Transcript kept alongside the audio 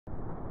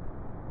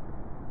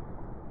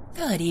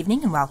Good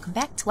evening and welcome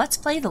back to Let's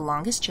Play The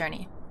Longest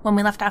Journey. When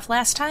we left off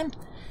last time,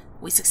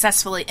 we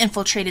successfully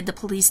infiltrated the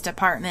police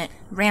department,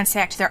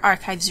 ransacked their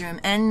archives room,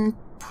 and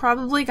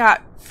probably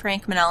got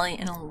Frank Minnelli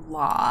in a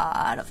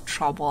lot of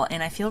trouble,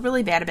 and I feel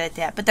really bad about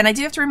that. But then I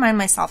do have to remind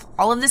myself,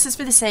 all of this is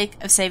for the sake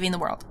of saving the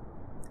world.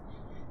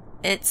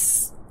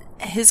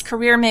 His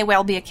career may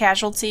well be a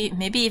casualty,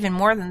 maybe even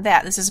more than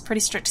that. This is a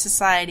pretty strict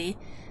society.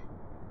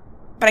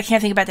 But I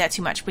can't think about that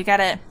too much. We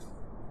gotta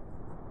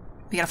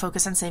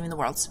focus on saving the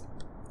world.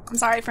 I'm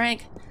sorry,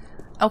 Frank.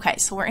 Okay,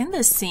 so we're in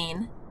this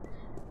scene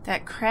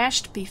that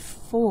crashed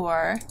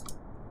before,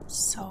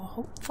 so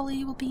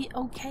hopefully we'll be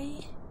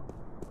okay.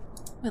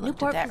 We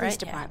looked at that, Police right?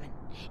 Department.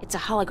 Yeah. It's a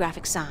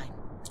holographic sign.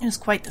 It was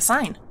quite the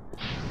sign.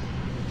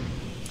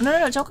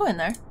 No, don't go in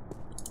there.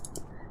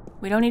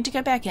 We don't need to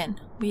get back in.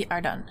 We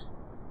are done.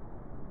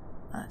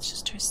 That's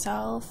just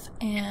herself,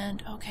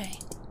 and okay.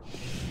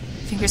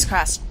 Fingers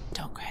crossed.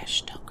 Don't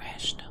crash, don't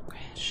crash, don't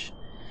crash.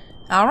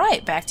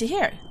 Alright, back to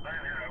here.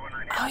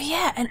 Oh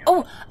yeah, and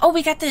oh,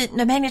 we got the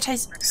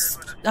magnetized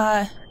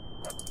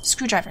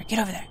screwdriver. Get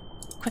over there,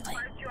 quickly.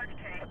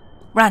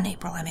 Run,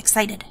 April, I'm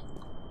excited.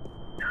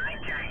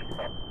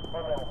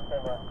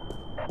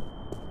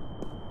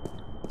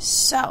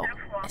 So,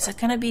 is it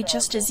gonna be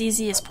just as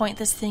easy as point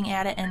this thing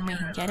at it and we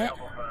can get it?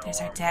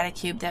 There's our data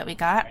cube that we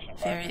got.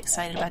 Very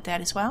excited about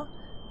that as well.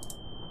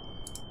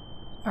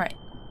 Alright.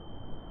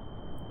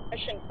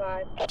 Mission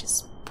 5.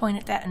 Just point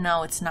at that.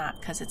 No, it's not,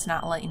 because it's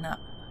not lighting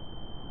up.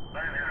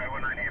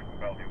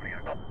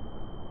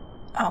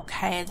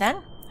 Okay,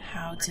 then.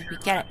 How did we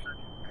get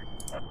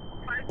it?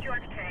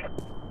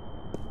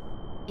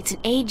 It's an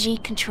AG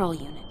control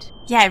unit.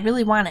 Yeah, I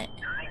really want it.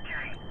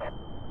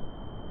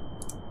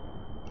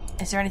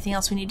 Is there anything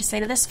else we need to say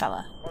to this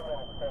fella?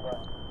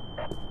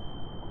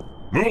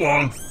 Move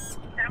along.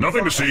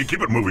 Nothing to see.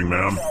 Keep it moving,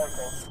 ma'am.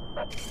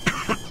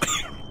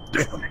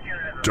 Damn.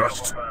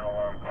 Dust.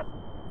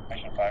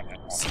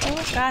 Still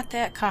got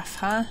that cough,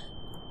 huh?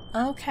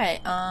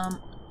 Okay,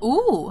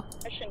 ooh.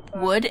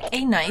 Would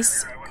a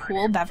nice,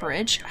 cool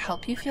beverage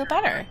help you feel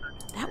better?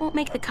 That won't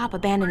make the cop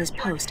abandon his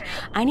post.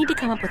 I need to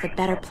come up with a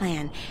better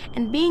plan.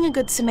 And being a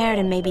good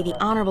Samaritan may be the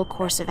honorable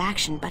course of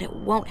action, but it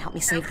won't help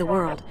me save the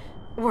world.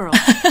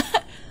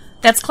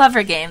 That's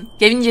clever, game.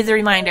 Giving you the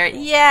reminder,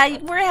 yeah,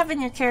 we're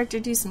having your character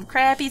do some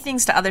crappy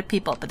things to other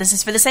people, but this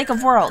is for the sake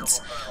of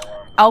worlds.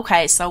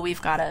 Okay, so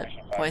we've got to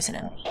poison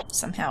him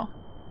somehow.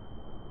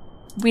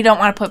 We don't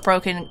want to put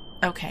broken...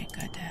 Okay,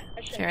 good.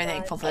 Very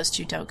thankful those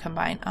two don't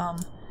combine. A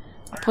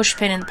push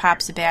pin in the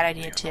pop's a bad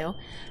idea, too.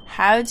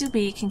 How do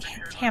we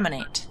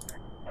contaminate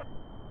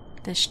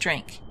this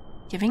drink?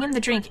 Giving him the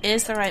drink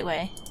is the right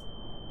way.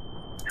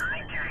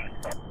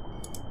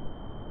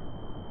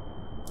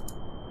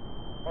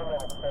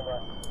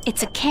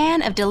 It's a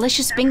can of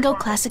delicious Bingo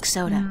Classic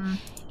Soda.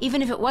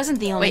 Even if it wasn't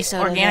the only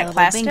soda organic available,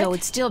 plastic? Bingo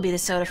would still be the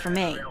soda for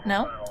me.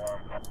 No?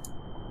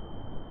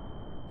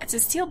 It's a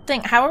sealed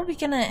thing. How are we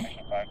gonna...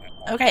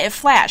 Okay, it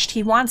flashed.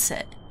 He wants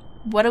it.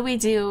 What do we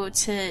do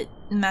to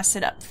mess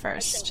it up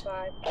first?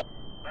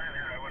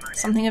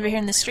 Something over here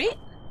in the street?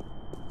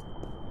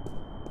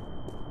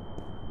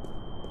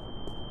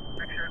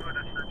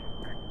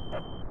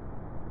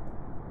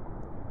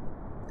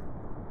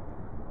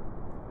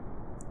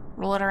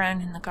 Roll it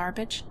around in the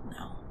garbage?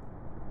 No.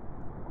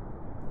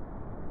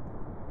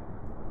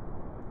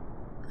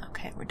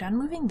 Okay, we're done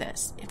moving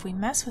this. If we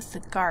mess with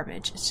the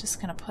garbage, it's just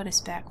gonna put us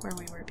back where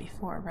we were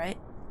before, right?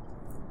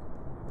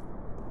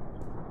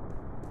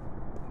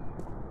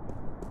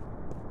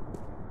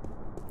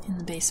 In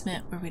the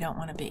basement where we don't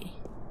want to be.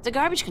 It's a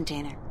garbage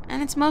container,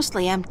 and it's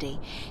mostly empty,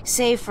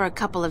 save for a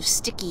couple of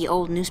sticky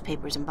old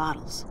newspapers and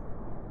bottles.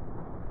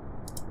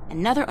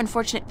 Another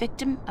unfortunate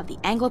victim of the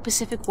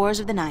Anglo-Pacific Wars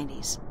of the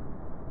 90s.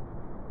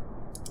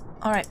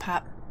 Alright,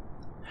 Pop.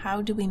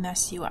 How do we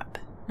mess you up?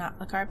 Not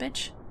the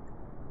garbage?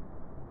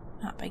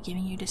 Not by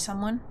giving you to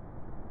someone?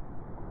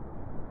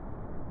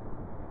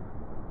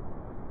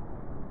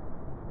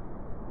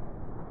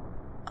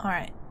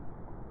 Alright.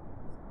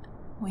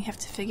 We have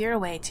to figure a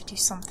way to do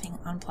something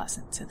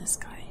unpleasant to this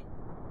guy.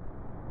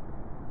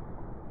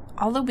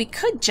 Although we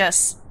could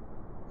just...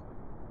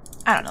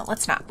 I don't know,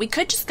 let's not. We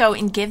could just go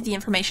and give the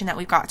information that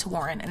we've got to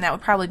Warren, and that would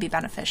probably be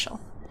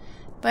beneficial.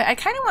 But I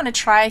kind of want to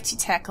try to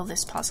tackle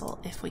this puzzle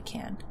if we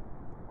can.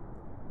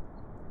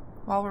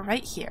 While we're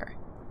right here.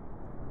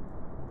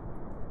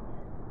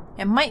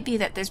 It might be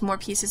that there's more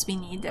pieces we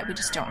need that we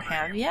just don't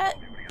have yet,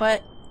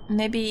 but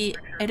maybe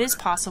it is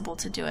possible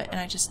to do it, and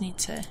I just need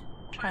to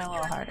try a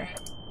little harder.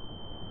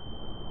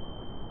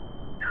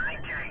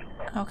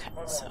 Okay,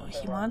 so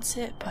he wants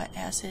it, but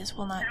as is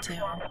will not do.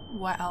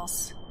 What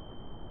else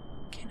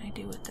can I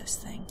do with this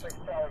thing?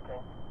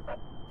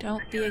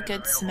 Don't be a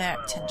good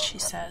Samaritan, she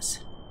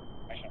says.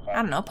 I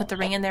don't know, put the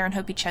ring in there and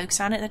hope he chokes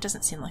on it? That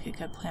doesn't seem like a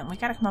good plan. We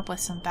gotta come up with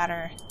some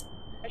better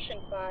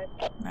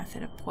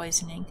method of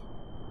poisoning.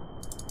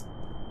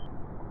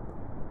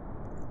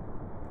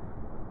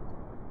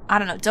 I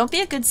don't know. Don't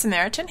be a good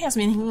Samaritan has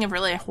me thinking of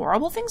really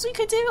horrible things we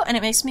could do, and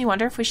it makes me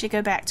wonder if we should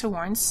go back to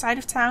Warren's side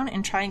of town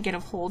and try and get a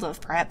hold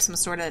of perhaps some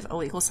sort of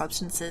illegal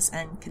substances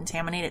and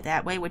contaminate it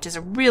that way, which is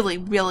a really,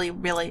 really,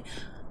 really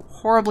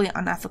horribly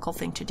unethical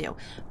thing to do.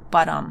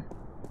 But,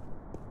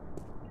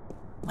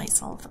 might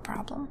solve the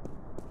problem.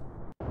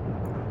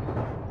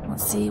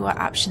 Let's see what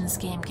options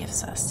game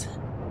gives us.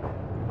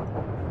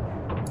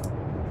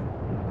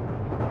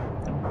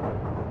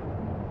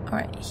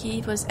 Alright,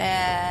 he was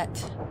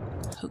at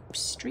Hope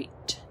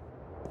Street.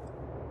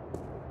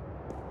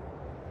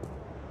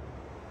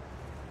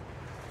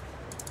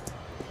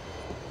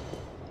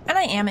 And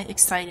I am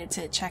excited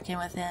to check in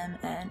with him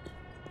and,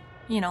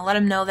 you know, let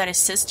him know that his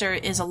sister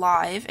is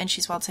alive and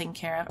she's well taken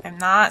care of. I'm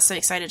not so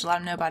excited to let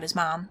him know about his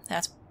mom.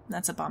 That's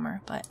a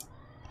bummer, but...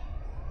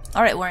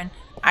 Alright, Warren.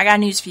 I got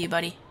news for you,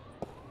 buddy.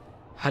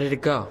 How did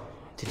it go?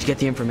 Did you get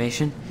the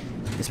information?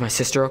 Is my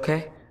sister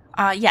okay?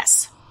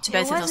 Yes. To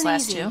both of those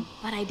last easy, two.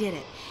 but I did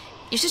it.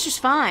 Your sister's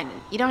fine.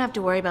 You don't have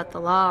to worry about the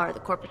law or the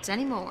corporates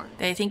anymore.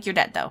 They think you're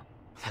dead, though.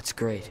 That's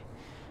great.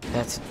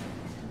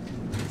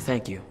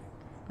 Thank you.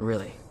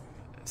 Really.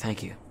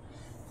 Thank you.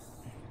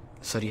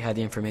 So do you have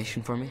the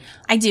information for me?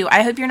 I do.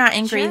 I hope you're not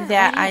angry Sure,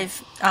 that right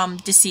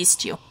I've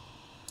deceased you.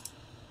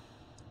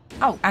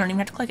 Oh, I don't even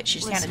have to click it. She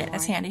just Listen, handed it.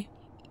 That's Warren. handy.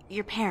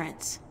 Your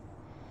parents.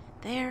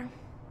 They're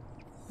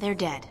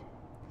dead.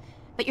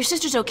 But your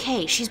sister's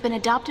okay. She's been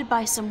adopted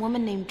by some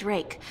woman named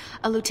Drake,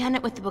 a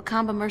lieutenant with the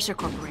Bacamba Mercer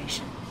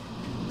Corporation.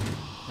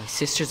 My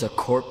sister's a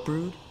corp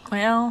brood?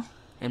 Well...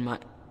 And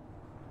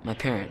my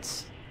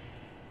parents.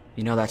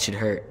 You know that should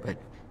hurt, but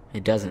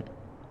it doesn't.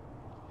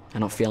 I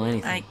don't feel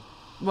anything.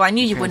 Well, I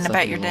knew you My wouldn't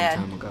parents about your left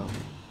me dad. a long time ago.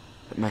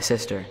 But my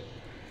sister,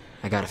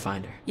 I gotta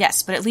find her.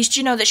 Yes, but at least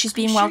you know that she's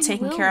being I'm well sure you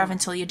taken will, care of Warren.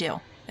 until you do.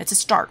 It's a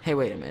start. Hey,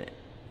 wait a minute.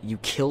 You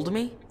killed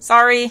me?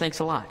 Sorry. Thanks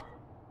a lot.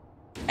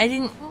 I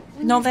didn't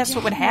When know you're that's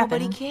what would dead,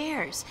 happen. Nobody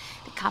cares.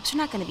 The cops are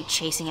not going to be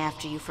chasing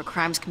after you for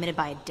crimes committed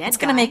by a dead It's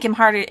gonna guy. make him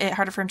harder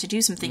for him to do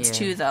some things Yeah,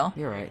 too, though.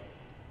 You're right.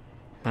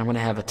 I'm gonna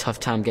have a tough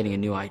time getting a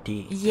new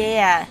ID.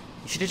 Yeah,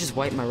 You should have just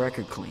wiped my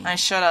record clean. I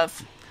should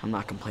have. I'm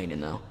not complaining,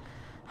 though.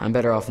 I'm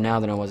better off now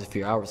than I was a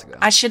few hours ago.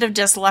 I should have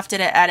just left it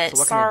at edit.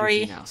 So what can I do for Sorry.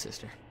 you now,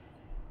 sister?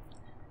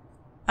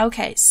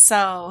 Okay,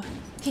 so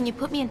Can you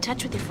put me in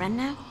touch with your friend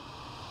now?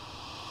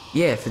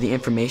 Yeah, for the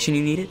information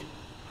you needed?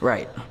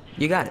 Right.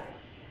 You got it.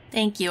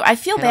 thank you. I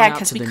feel Head bad on out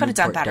because to we the could have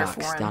done Newport better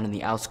docks for him. down in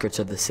the outskirts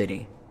of the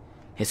city.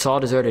 It's all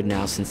deserted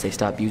now since they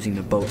stopped using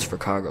the boats for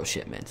cargo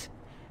shipments.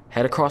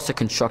 Head across the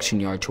construction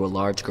yard to a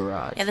large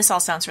garage. Yeah, this all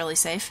sounds really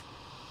safe.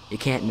 You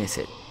can't miss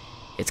it.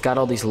 It's got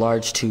all these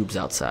large tubes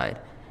outside.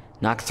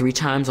 Knock 3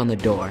 times on the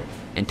door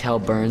and tell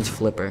Burns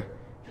Flipper,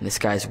 and this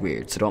guy's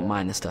weird, so don't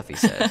mind the stuff he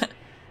says.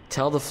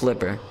 Tell the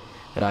Flipper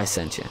that I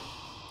sent you.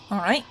 All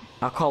right.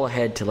 I'll call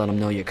ahead to let him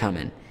know you're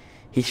coming.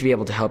 He should be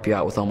able to help you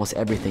out with almost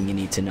everything you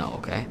need to know,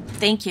 okay?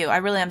 Thank you. I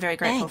really am very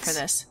grateful Thanks.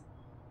 for this.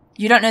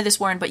 You don't know this,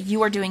 Warren, but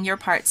you are doing your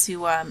part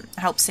to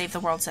help save the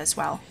world as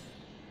well.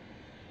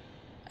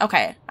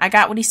 Okay, I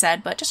got what he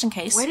said, but just in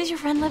case. Where does your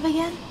friend live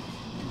again?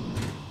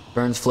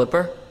 Burns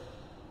Flipper?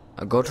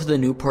 Go to the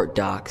Newport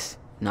docks,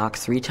 knock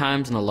 3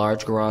 times on the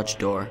large garage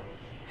door.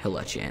 He'll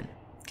let you in.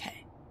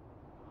 Okay.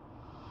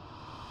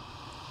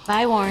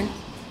 Bye, Warren.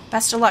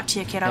 Best of luck to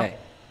you, kiddo. Hey,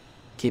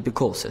 keep it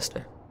cool,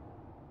 sister.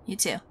 You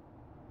too.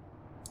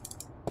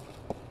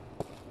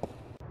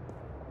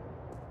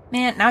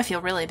 Man, now I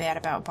feel really bad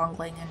about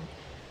bungling and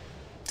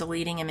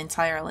deleting him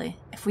entirely.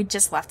 If we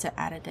just left it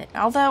edited.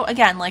 Although,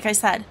 again, like I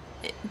said,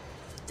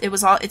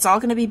 it's all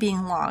going to be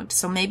being logged.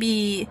 So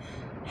maybe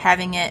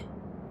having it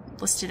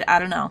listed, I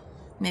don't know.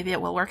 Maybe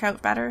it will work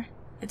out better.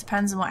 It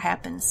depends on what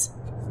happens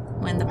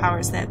when the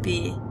powers that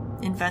be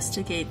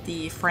investigate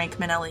the Frank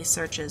Minelli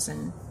searches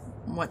and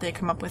what they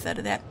come up with out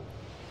of that.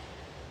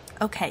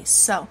 Okay,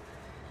 so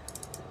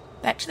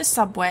back to the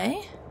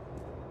subway.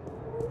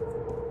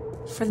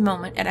 For the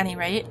moment, at any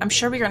rate. I'm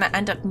sure we're going to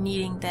end up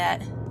needing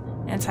that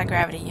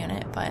anti-gravity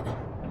unit, but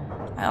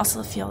I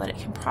also feel that it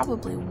can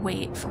probably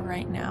wait for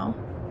right now.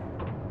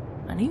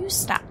 A new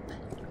stop.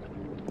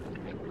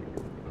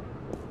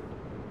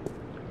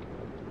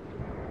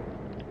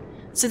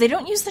 So they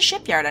don't use the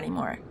shipyard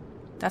anymore.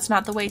 That's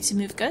not the way to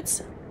move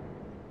goods?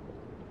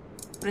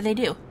 What do they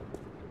do?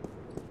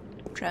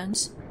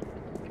 Drones?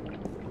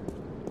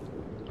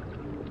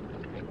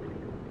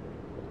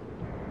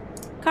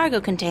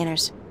 Cargo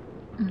containers.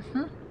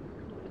 Mm-hmm.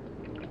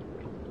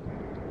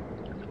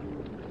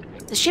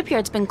 The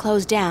shipyard's been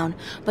closed down,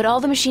 but all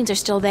the machines are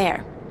still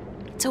there.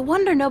 It's a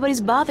wonder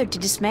nobody's bothered to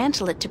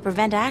dismantle it to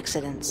prevent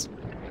accidents.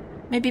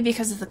 Maybe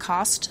because of the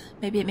cost.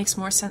 Maybe it makes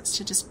more sense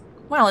to just...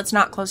 Well, it's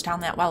not closed down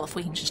that well if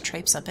we can just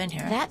traipse up in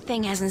here. That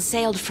thing hasn't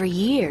sailed for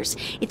years.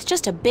 It's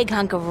just a big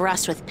hunk of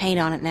rust with paint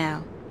on it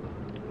now.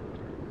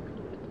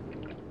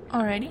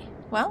 Alrighty.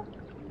 Well,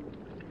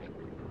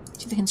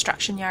 to the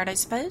construction yard, I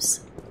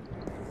suppose.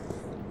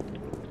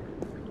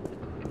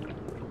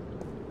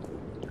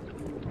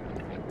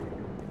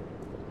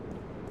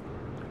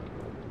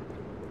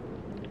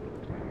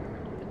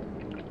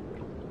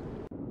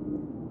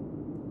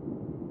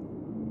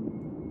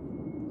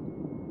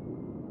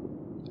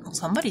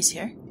 Somebody's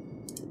here.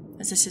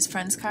 Is this his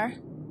friend's car?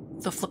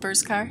 The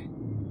Flipper's car?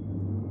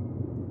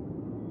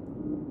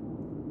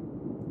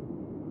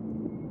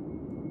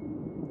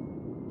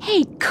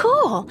 Hey,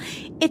 cool!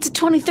 It's a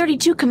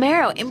 2032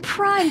 Camaro in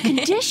prime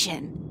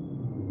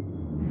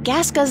condition.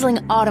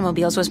 Gas-guzzling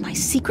automobiles was my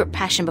secret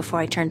passion before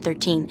I turned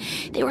 13.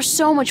 They were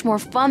so much more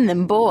fun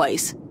than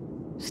boys.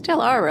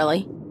 Still are,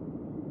 really.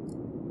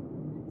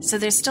 So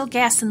there's still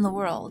gas in the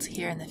world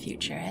here in the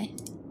future, eh?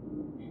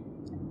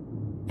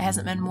 It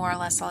hasn't been more or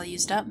less all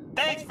used up.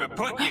 Thanks for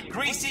putting your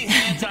greasy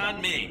hands on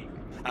me.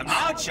 I'm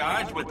now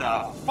charged with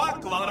a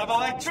fuckload of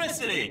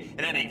electricity,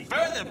 and any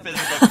further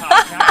physical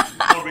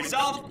contact will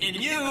result in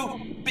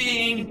you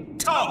being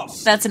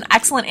toast. That's an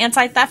excellent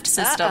anti-theft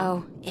system.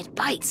 Uh-oh, it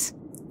bites.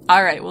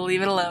 All right, we'll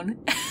leave it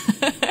alone.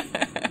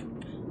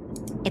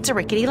 It's a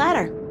rickety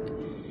ladder.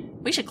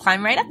 We should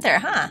climb right up there,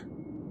 huh?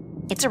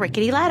 It's a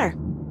rickety ladder.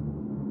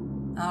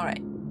 All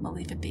right, we'll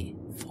leave it be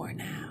for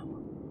now.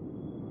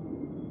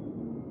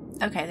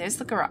 Okay, there's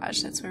the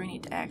garage. That's where we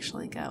need to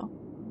actually go.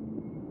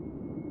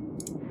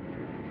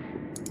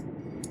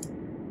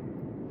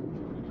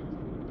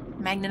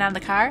 Magnet on the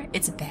car?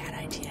 It's a bad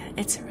idea.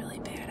 It's a really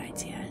bad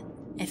idea.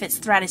 If its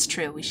threat is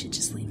true, we should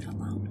just leave it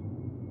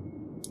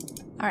alone.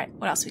 Alright,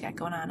 what else we got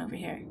going on over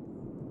here?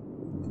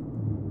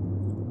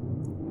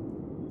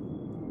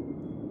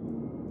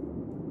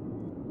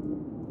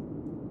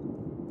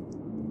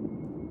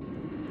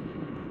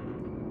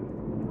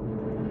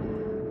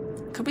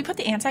 Could we put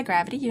the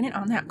anti-gravity unit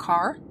on that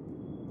car?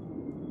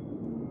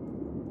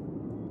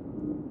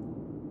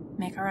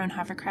 Make our own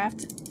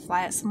hovercraft?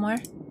 Fly it somewhere?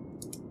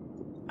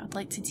 I'd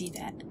like to do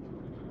that.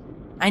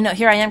 I know,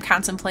 here I am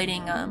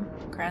contemplating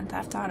Grand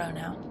Theft Auto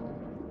now.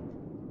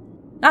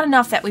 Not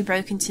enough that we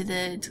broke into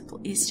the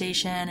police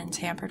station and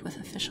tampered with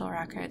official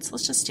records.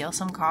 Let's just steal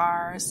some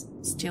cars.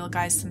 Steal a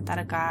guy's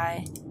synthetic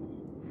eye.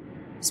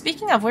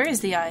 Speaking of, where is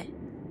the eye?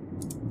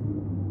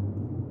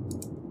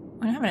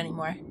 We don't have it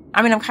anymore.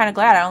 I mean, I'm kind of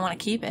glad. I don't want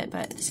to keep it,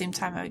 but at the same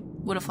time, I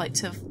would have liked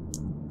to have...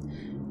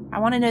 I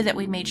want to know that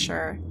we made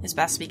sure, as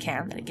best we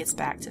can, that it gets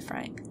back to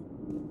Frank.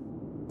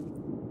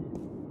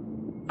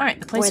 Alright,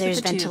 the place Where with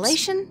there's the tubes.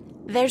 ventilation,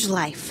 there's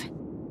life.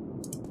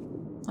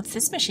 What's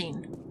this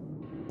machine?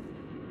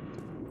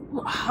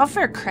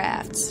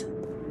 Hovercrafts.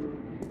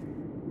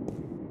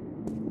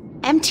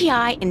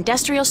 MTI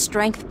Industrial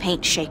Strength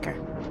Paint Shaker.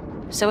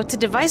 So it's a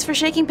device for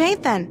shaking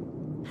paint, then?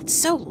 That's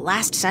so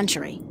last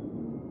century.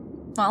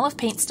 Well, if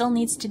paint still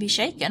needs to be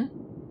shaken.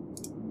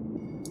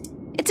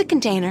 It's a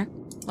container.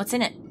 What's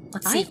in it?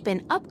 Let's see. I've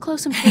been up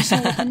close and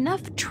personal with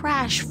enough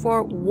trash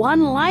for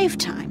one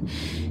lifetime.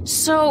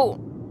 So,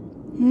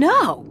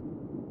 no.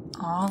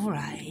 All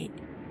right.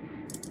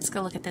 Let's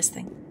go look at this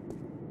thing.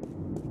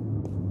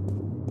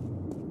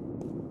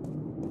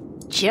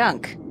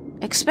 Junk.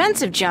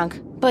 Expensive junk,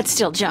 but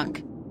still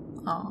junk.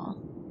 Oh.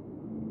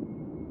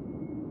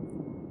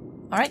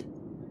 All right.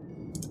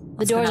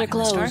 The doors are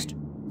closed.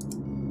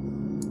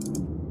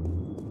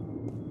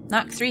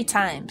 Knock 3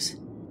 times.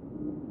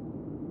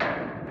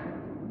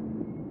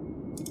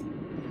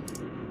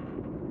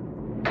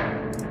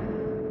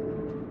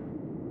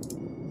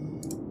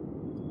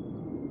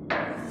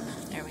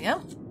 There we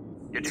go.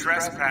 You're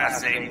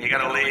trespassing. You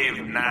gotta leave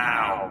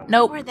now.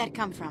 Nope. Where'd that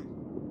come from?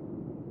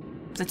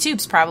 The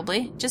tubes,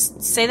 probably.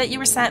 Just say that you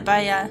were sent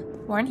by,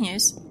 Warren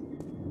Hughes.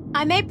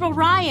 I'm April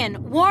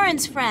Ryan,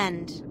 Warren's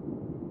friend.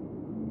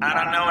 I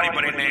don't know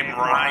anybody named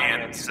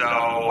Ryan, so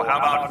how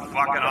about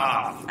fucking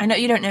off? I know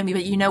you don't know me,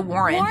 but you know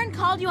Warren. Warren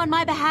called you on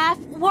my behalf.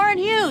 Warren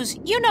Hughes.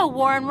 You know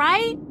Warren,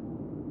 right?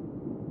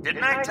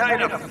 Didn't I tell you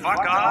to fuck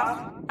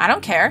off? I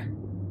don't care.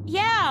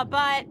 Yeah,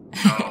 but...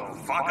 Oh,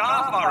 fuck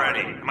off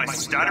already. Am I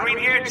stuttering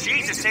here?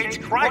 Jesus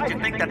H. Christ,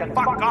 you'd think that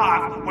fuck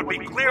off would be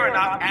clear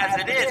enough as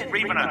it is for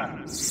even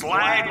a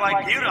slag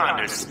like you to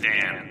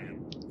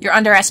understand. You're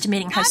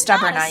underestimating how I'm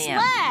stubborn not a I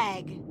am.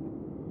 slag.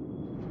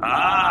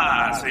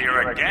 Ah, so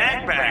you're a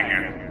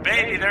gangbanger.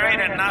 Baby, there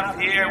ain't enough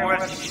here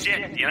worth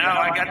shit. You know,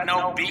 I got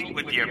no beat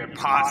with your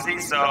posse,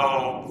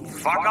 so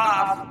fuck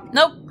off.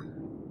 Nope.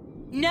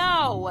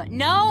 No,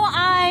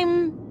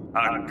 I'm...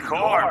 A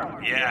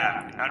corp?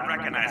 Yeah, I'd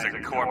recognize a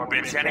corp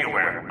bitch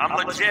anywhere. I'm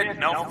legit,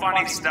 no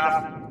funny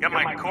stuff. Got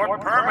my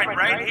corp permit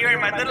right here in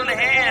my little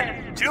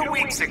hand 2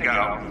 weeks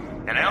ago.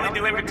 And I only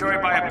do inventory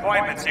by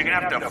appointment, so you're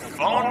gonna have to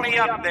phone me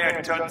up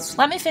there, toots.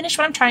 Let me finish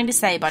what I'm trying to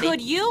say, buddy.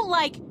 Could you,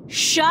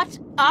 shut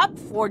up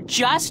for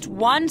just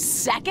 1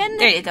 second?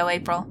 There you go,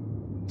 April.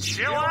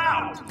 Chill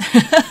out.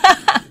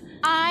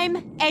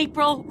 I'm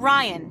April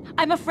Ryan.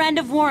 I'm a friend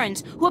of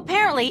Warren's, who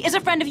apparently is a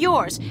friend of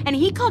yours. And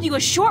he called you a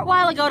short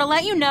while ago to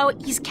let you know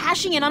he's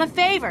cashing in on a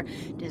favor.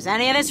 Does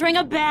any of this ring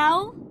a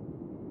bell?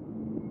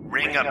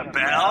 Ring a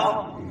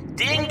bell?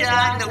 Ding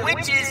dong, the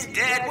witch is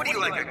dead. What are you,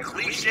 like a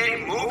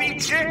cliche movie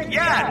chick?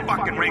 Yeah, it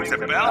fucking rings a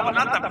bell, but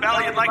not the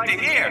bell you'd like to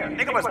hear.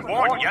 Think I was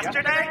born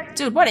yesterday?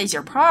 Dude, what is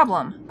your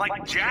problem?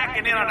 Like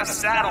jacking in on a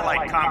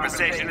satellite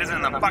conversation isn't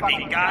in the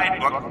fucking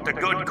guidebook to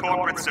good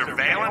corporate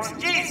surveillance?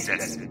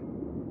 Jesus!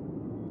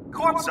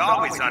 Corps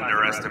always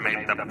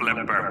underestimate the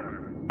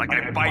flipper. Like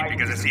I bite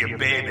because I see a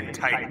babe in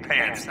tight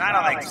pants. I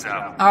don't think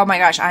so. Oh my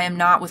gosh, I am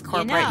not with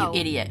corporate, You know, you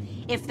idiot.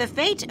 If the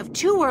fate of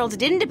two worlds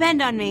didn't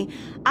depend on me,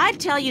 I'd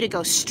tell you to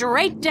go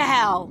straight to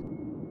hell.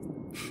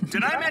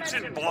 Did I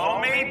mention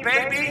blow me,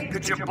 baby?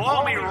 Could you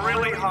blow me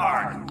really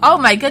hard? Oh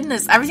my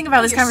goodness, everything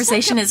about this You're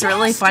conversation such a is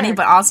really funny, bastard.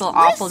 but also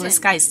awful. Listen. This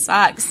guy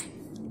sucks.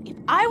 If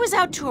I was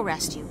out to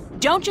arrest you,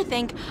 don't you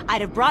think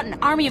I'd have brought an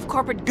army of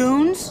corporate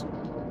goons?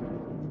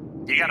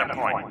 You got a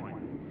point.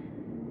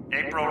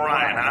 April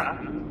Ryan,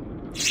 huh?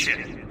 Shit.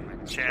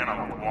 My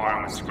channel with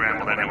Warren was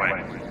scrambled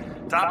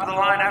anyway. Top of the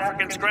line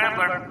African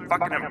scrambler.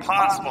 Fucking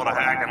impossible to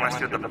hack unless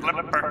you're the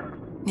flipper.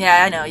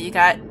 Yeah, I know, you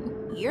got...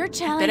 You're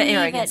telling Bit of me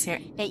arrogance that,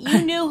 here. that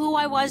you knew who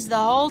I was the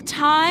whole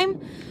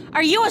time?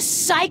 Are you a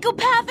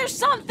psychopath or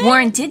something?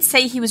 Warren did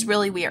say he was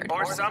really weird.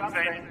 Or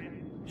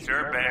something.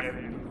 Sure,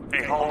 babe.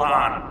 Hey, hold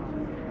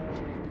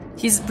on.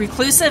 He's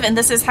reclusive, and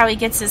this is how he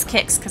gets his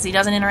kicks, because he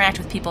doesn't interact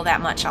with people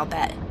that much, I'll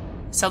bet.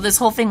 So this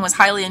whole thing was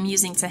highly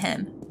amusing to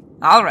him.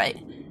 Alright.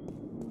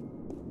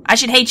 I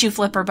should hate you,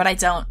 Flipper, but I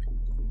don't.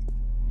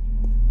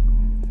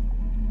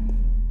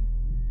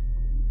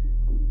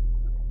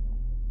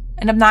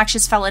 An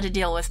obnoxious fella to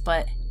deal with,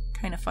 but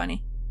kind of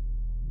funny.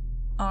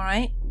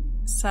 Alright.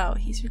 So,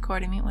 he's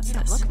recording me. What's You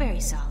don't this? look very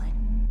solid.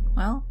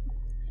 Well,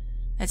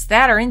 it's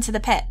that or Into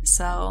the Pit,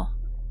 so...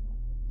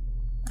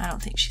 I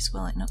don't think she's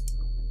willing. Nope.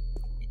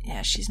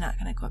 Yeah, she's not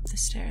gonna go up the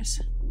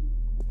stairs.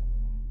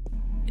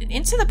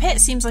 Into the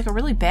Pit seems like a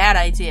really bad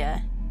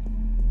idea.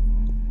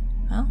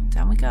 Well,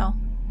 down we go.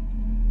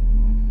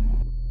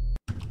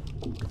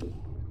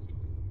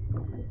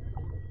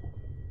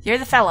 You're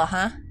the fella,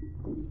 huh?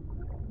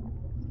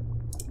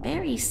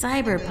 Very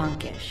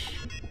cyberpunkish.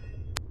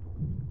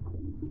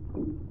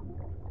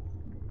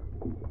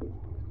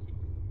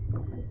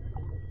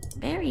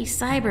 Very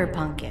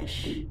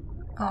cyberpunkish.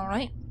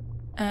 Alright.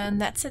 And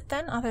that's it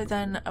then, other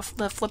than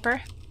the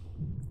flipper?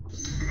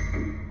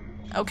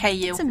 Okay,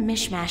 you. It's a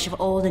mishmash of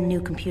old and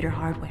new computer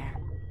hardware.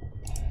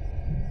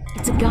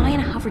 It's a guy in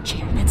a hover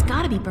chair. That's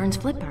gotta be Burns'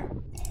 flipper.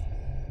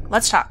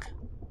 Let's talk.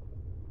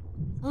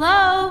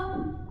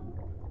 Hello?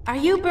 Are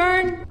you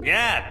Burn?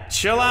 Yeah,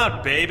 chill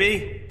out,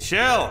 baby.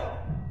 Chill.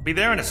 Be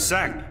there in a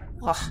sec.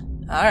 Ugh.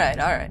 Alright,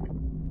 alright.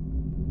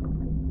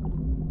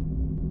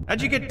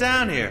 How'd you get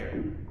down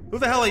here? Who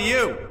the hell are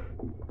you?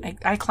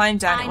 I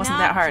climbed down, it wasn't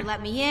that hard. You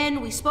let me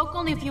in. We spoke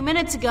only a few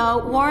minutes ago.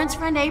 Warren's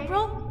friend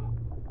April?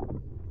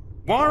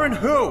 Warren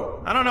who?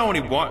 I don't know any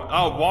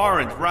Oh,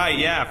 Warren's right,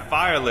 yeah,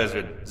 fire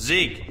lizard.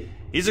 Zeke.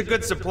 He's a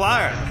good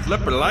supplier. The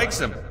flipper likes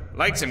him.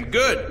 Likes him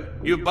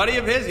good. You a buddy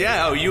of his?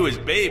 Yeah, oh, you his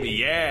baby,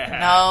 yeah.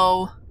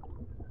 No.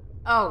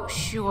 Oh,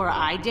 sure.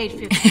 I date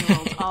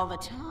 15-year-olds all the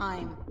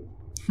time.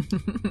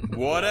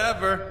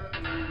 Whatever.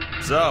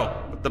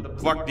 So, what the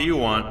fuck do you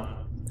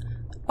want?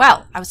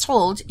 Well, I was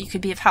told you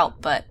could be of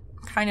help, but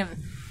kind of...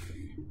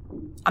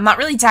 I'm not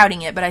really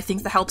doubting it, but I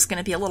think the help's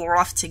gonna be a little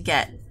rough to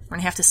get. We're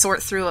gonna have to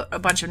sort through a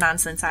bunch of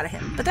nonsense out of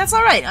him. But that's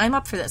alright, I'm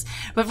up for this.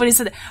 But when he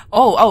said,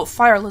 oh,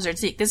 fire lizard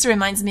Zeke, this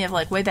reminds me of,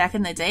 like, way back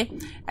in the day.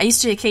 I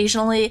used to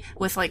occasionally,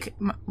 with, like,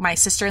 my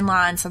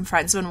sister-in-law and some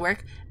friends when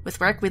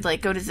we'd,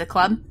 like, go to the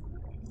club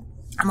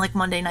on, like,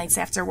 Monday nights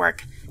after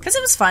work. Because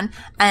it was fun.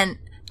 And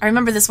I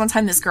remember this one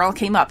time this girl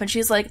came up and she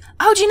was like,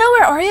 oh, do you know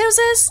where Oreos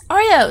is?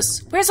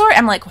 Oreos. Where's Oreo?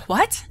 I'm like,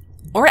 what?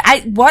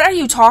 What are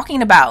you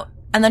talking about?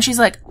 And then she's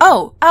like,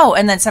 oh,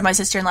 and then said my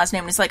sister-in-law's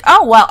name and it's like,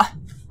 oh, well,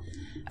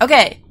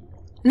 okay.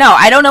 No,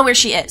 I don't know where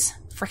she is.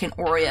 Freaking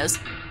Oreos.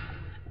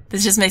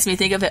 This just makes me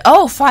think of it.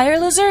 Oh, fire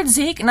lizard,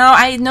 Zeke? No,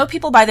 I know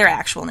people by their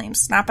actual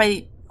names, not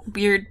by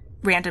weird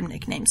random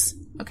nicknames.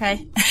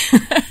 Okay?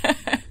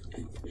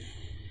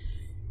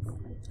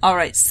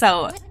 Alright,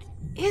 so... What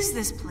is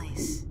this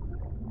place?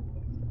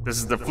 This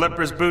is the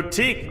Flipper's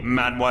Boutique,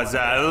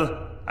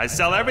 mademoiselle. I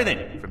sell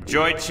everything, from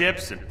joy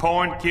chips and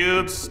porn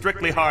cubes,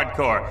 strictly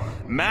hardcore.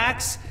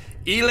 Max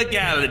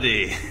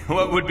illegality.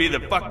 What would be the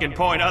fucking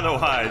point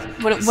otherwise?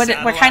 What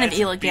kind of Satellites,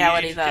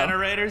 illegality, BH though?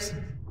 Generators?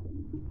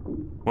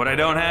 What I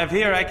don't have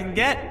here, I can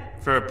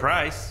get for a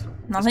price.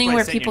 Nothing This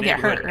where place ain't people your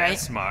get hurt, neighborhood right?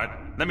 Smart.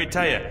 Let me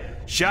tell you,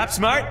 shop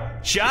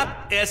smart,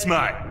 shop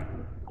smart.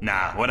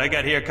 Nah, what I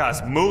got here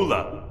costs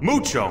moolah,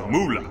 mucho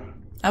moolah.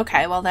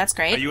 Okay, well, that's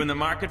great. Are you in the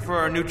market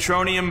for a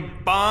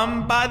neutronium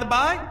bomb, by the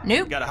by?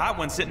 Nope. Got a hot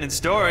one sitting in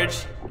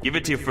storage. Give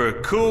it to you for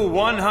a cool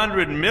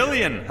 100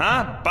 million,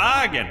 huh?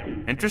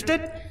 Bargain.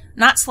 Interested?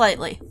 Not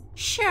slightly.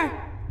 Sure.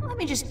 Let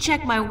me just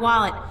check my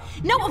wallet.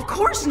 No, of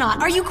course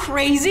not. Are you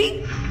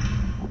crazy?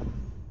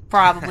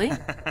 Probably.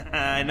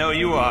 I know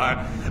you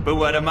are, but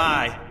what am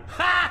I?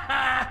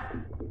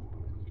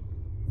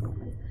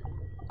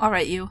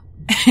 Alright, you.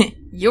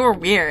 You're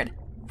weird.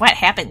 What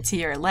happened to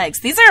your legs?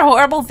 These are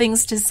horrible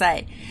things to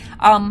say.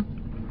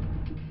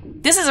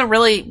 This is a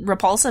really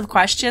repulsive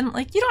question.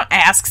 Like, you don't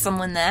ask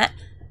someone that.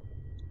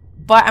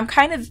 But I'm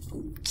kind of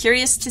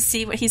curious to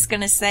see what he's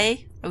gonna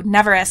say. I would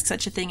never ask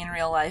such a thing in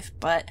real life,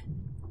 but...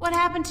 What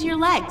happened to your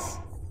legs?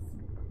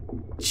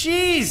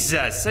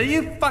 Jesus, are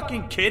you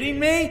fucking kidding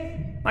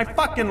me? My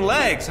fucking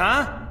legs,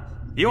 huh?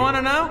 You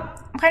wanna know?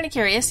 I'm kind of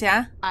curious,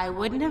 yeah. I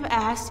wouldn't have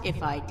asked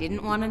if I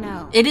didn't want to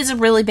know. It is a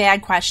really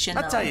bad question,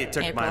 I'll tell you who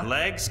took my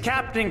legs.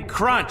 Captain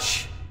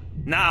Crunch.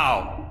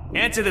 Now,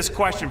 answer this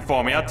question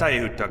for me. I'll tell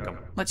you who took them.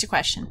 What's your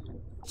question?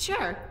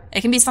 Sure.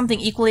 It can be something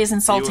equally as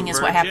insulting You a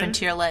as what virgin? happened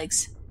to your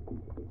legs.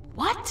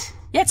 What?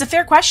 Yeah, it's a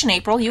fair question,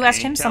 April. You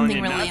asked him Ain't telling something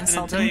you really nothing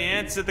insulting. Until you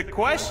answer the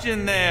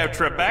question there,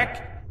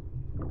 Trebek.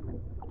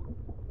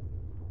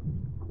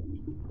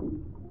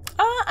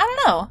 I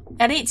don't know.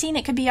 At 18,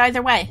 it could be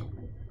either way.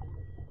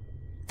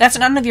 That's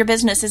none of your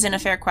business isn't a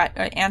fair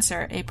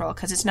answer, April,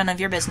 because it's none of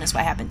your business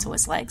what happened to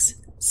his legs.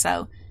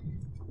 So,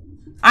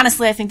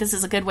 honestly, I think this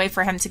is a good way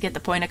for him to get the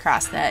point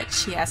across that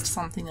she asked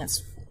something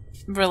that's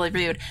really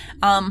rude.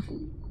 Well,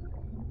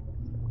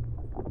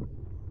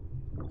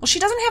 she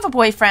doesn't have a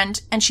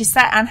boyfriend, and she's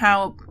set on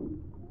how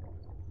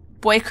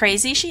boy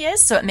crazy she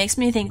is, so it makes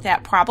me think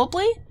that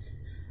probably.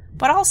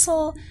 But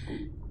also,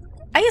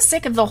 I get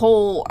sick of the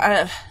whole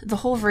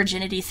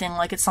virginity thing,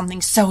 like it's something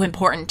so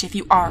important if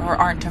you are or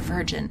aren't a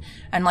virgin,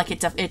 and like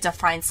it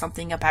defines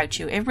something about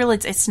you.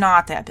 It's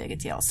not that big a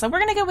deal. So we're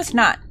gonna go with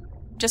not,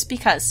 just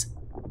because.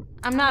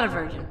 I'm not a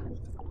virgin.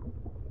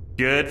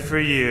 Good for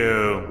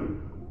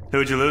you.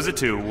 Who'd you lose it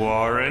to,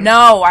 Warren?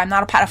 No, I'm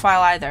not a pedophile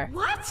either.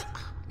 What?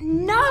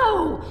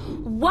 No!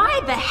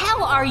 Why the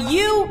hell are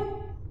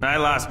you... I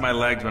lost my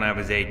legs when I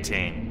was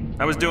 18.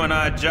 I was doing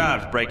odd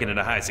jobs, breaking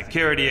into high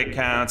security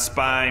accounts,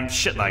 spying,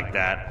 shit like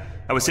that.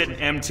 I was hitting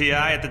MTI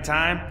at the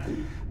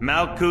time.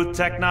 Malkuth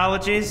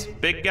Technologies,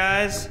 big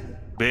guys,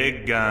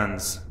 big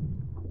guns.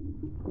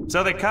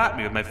 So they caught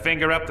me with my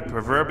finger up the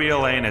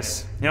proverbial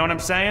anus. You know what I'm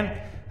saying?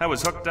 I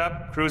was hooked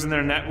up, cruising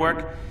their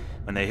network,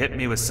 when they hit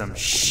me with some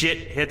shit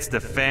hits the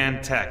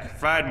fan tech.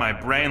 Fried my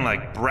brain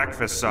like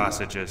breakfast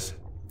sausages.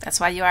 That's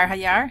why you are how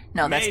you are?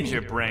 No, that's me.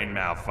 Major brain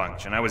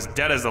malfunction. I was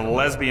dead as a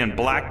lesbian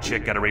black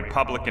chick at a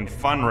Republican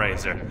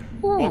fundraiser.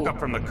 Ooh. Woke up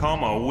from the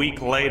coma a week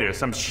later.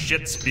 Some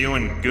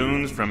shit-spewing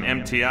goons from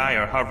MTI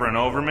are hovering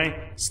over me.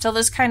 Still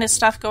this kind of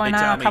stuff going They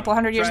tell on a couple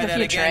hundred years in "Try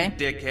the that future, again,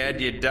 eh? dickhead,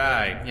 you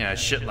die. Yeah,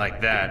 shit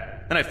like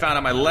that. Then I found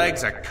out my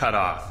legs are cut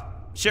off.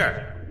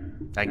 Sure,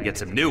 I can get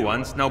some new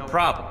ones, no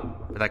problem.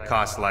 But that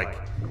costs like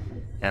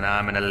an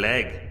arm and a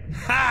leg.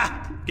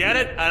 Ha! Get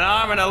it? An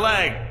arm and a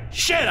leg.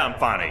 Shit, I'm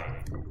funny.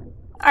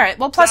 Alright,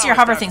 well, plus So your I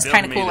hover started thing's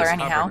kind of building me cooler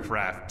this anyhow.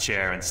 hovercraft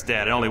chair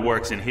instead. It only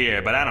works in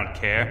here, but I don't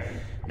care.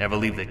 Never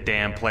leave the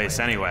damn place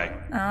anyway.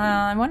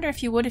 I wonder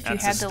if you would if you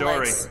That's had the the story.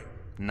 legs.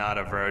 Not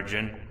a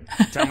virgin.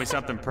 Tell me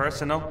something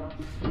personal.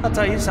 I'll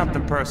tell you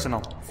something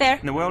personal. Fair.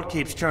 And the world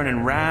keeps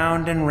turning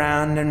round and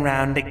round and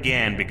round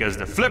again because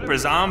the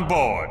flipper's on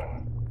board.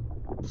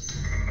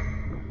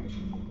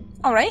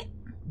 Alright.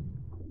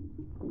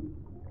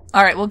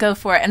 Alright, we'll go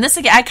for it. And this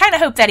again, I kind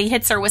of hope that he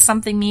hits her with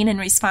something mean in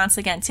response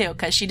again, too,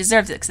 because she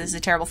deserves it, because it's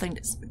a terrible thing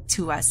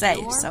to say,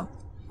 so.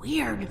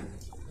 Weird.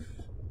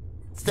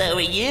 So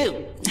are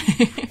you.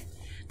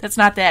 That's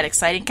not that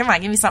exciting. Come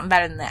on, give me something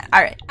better than that.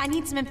 Alright. I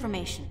need some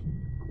information.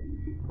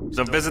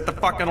 So visit the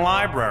fucking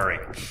library.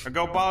 Or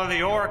go bother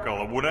the Oracle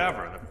or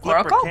whatever. The flipper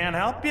Oracle? can't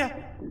help you?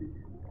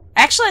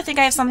 Actually, I think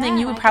I have something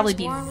you Yeah, would I probably guess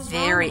be Warren was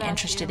very wrong about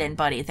interested you. in,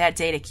 buddy. That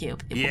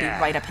datacube. It will be Yeah.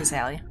 right up his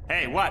alley.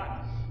 Hey, what?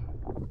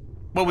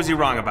 What was he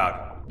wrong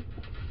about?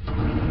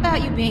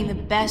 About you being the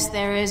best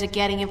there is at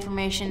getting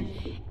information,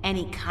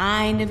 any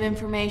kind of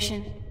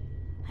information.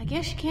 I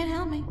guess you can't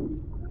help me.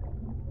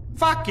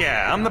 Fuck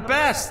yeah, I'm the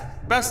best.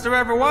 Best there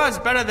ever was,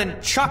 better than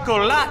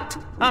chocolate.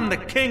 I'm the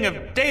king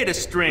of data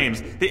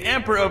streams, the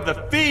emperor of the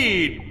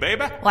feed,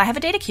 baby. Well, I have a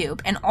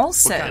datacube, and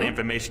also... What kind of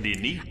information do you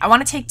need? I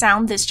want to take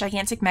down this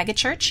gigantic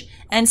megachurch,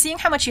 and seeing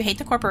how much you hate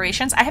the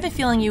corporations, I have a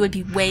feeling you would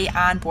be way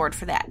on board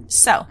for that.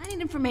 So, I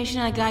need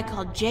information on a guy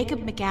called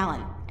Jacob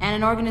McAllen and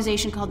an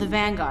organization called the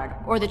Vanguard,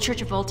 or the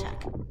Church of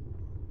Voltec.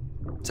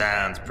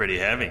 Sounds pretty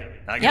heavy.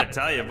 I gotta Yep.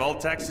 tell you,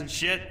 Voltex and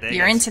shit, they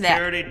You're got into that.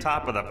 security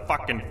top of the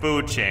fucking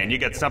food chain. You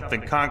got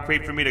something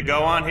concrete for me to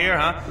go on here,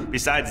 huh?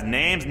 Besides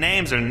names?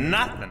 Names are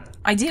nothing.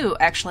 I do,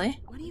 actually.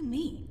 What do you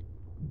mean?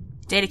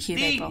 Datacube,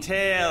 April.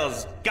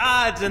 Details.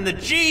 Gods and the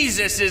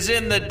Jesus is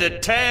in the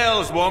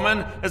details,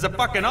 woman. There's a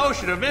fucking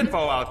ocean of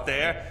info out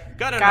there.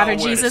 Gotta God know or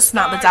where Jesus, to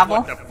not the start,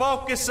 devil. what to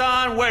focus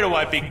on. Where do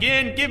I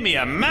begin? Give me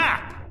a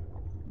map.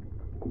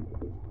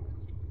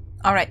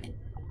 Alright.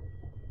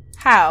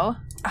 How?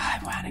 Oh, I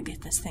want to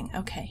get this thing.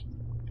 Okay.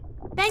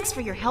 Thanks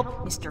for your help,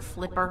 Mr.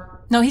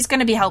 Flipper. No, he's going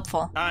to be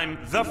helpful. I'm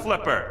the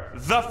Flipper.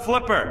 The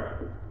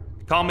Flipper.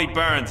 Call me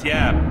Burns.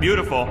 Yeah,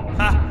 beautiful.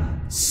 Ha.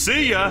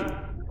 See ya.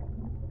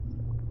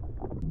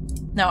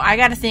 No, I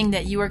got a thing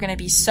that you are going to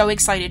be so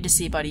excited to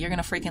see, buddy. You're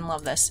going to freaking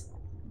love this.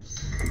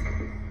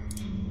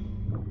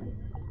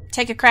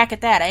 Take a crack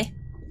at that, eh?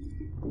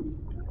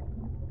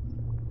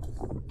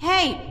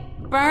 Hey,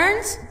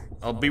 Burns?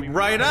 I'll be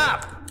right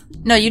up.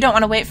 No, you don't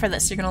want to wait for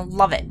this. You're going to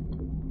love it.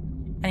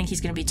 I think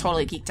he's going to be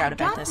totally geeked out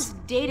about Got this. this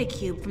data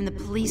cube from the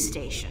police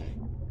station.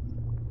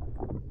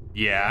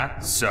 Yeah,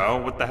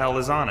 so what the hell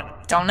is on it?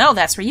 Don't know.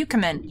 That's where you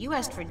come in. You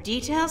asked for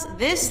details?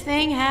 This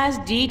thing has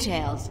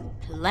details.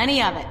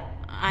 Plenty of it.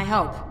 I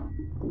hope.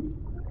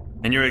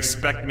 And you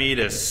expect me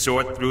to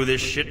sort through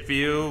this shit for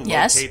you?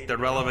 Yes. Locate the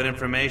relevant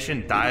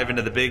information, dive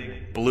into the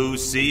big blue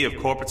sea of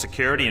corporate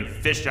security, and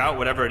fish out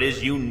whatever it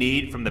is you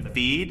need from the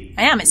feed?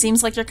 I am. It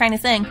seems like your kind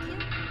of thing.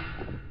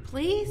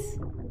 Please?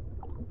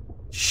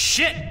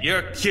 Shit,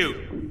 you're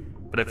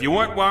cute. But if you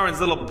weren't Warren's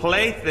little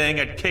plaything,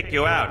 I'd kick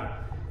you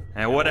out.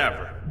 And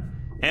whatever.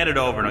 Hand it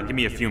over and give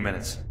me a few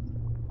minutes.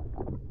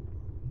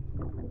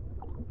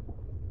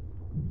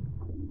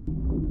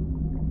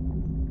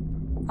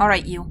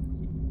 Alright, you.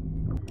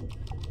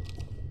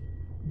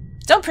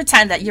 Don't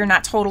pretend that you're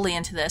not totally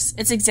into this.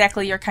 It's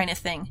exactly your kind of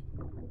thing.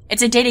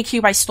 It's a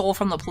datacube I stole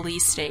from the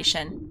police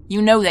station.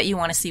 You know that you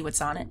want to see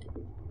what's on it.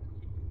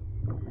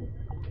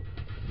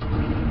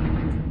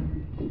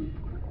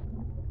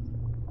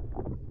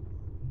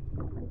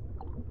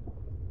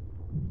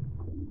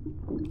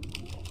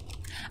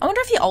 I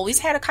wonder if he always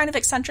had a kind of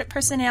eccentric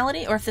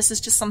personality, or if this is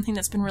just something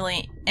that's been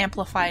really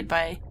amplified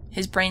by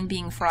his brain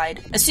being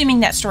fried.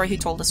 Assuming that story he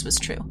told us was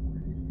true.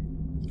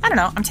 I don't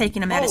know, I'm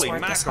taking him at his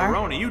word this far. Holy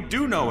macaroni, you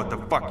do know what the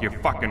fuck you're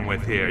fucking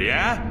with here,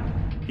 yeah?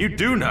 You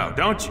do know,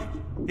 don't you?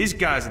 These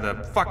guys are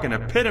the fucking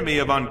epitome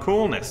of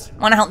uncoolness.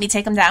 Wanna help me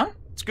take him down?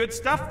 It's good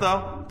stuff,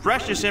 though.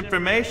 Precious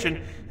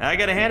information. I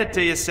gotta hand it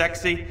to you,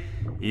 sexy.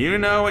 You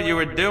know what you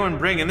were doing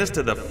bringing this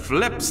to the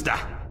Flipster.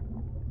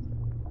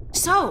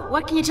 So,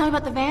 what can you tell me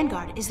about the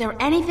Vanguard? Is there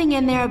anything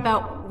in there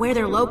about where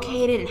they're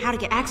located and how to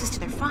get access to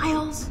their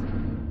files?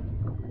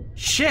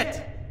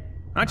 Shit!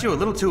 Aren't you a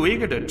little too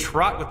eager to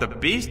trot with the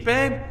beast,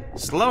 babe?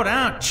 Slow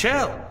down,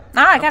 chill.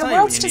 I got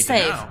worlds to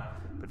save.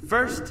 But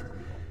first,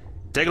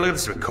 take a look at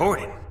this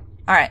recording.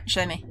 Alright,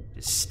 show me.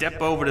 Just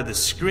step over to the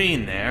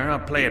screen there, I'll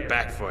play it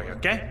back for you,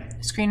 okay?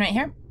 Screen right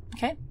here?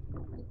 Okay.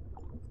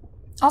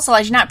 Also,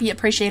 I do not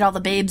appreciate all the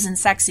babes and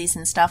sexies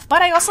and stuff,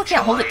 but I also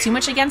can't hold it too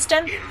much against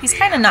him. He's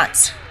kinda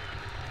nuts.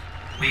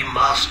 We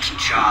must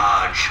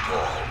charge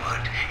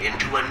forward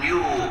into a new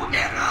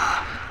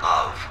era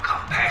of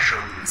compassion.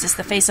 Is this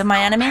the face of my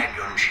enemy?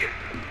 Companionship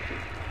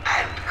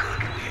and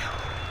goodwill.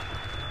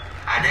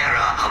 An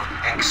era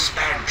of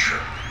expansion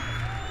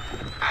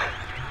and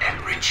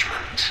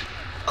enrichment.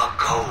 A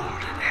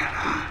golden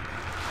era.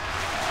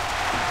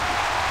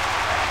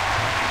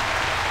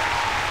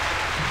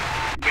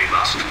 We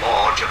must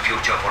forge a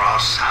future for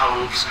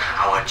ourselves,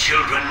 our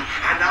children,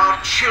 and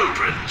our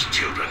children's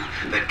children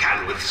that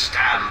can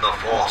withstand the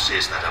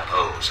forces that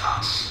oppose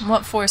us.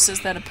 What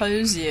forces that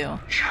oppose you?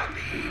 Shall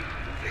be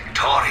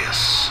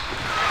victorious.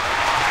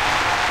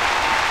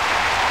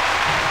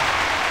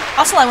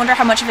 Also, I wonder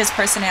how much of his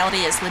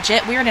personality is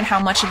legit weird and how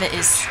much of it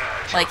is,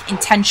 like,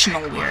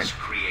 intentional weird.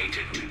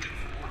 Created to do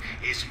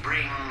is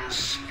bring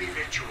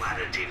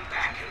spirituality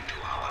back into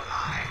our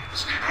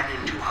lives and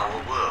into our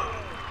world.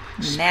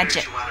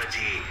 Magic.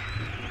 Spirituality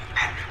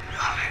and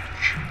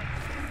knowledge.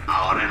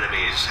 Our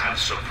enemies have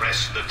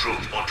suppressed the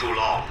truth for too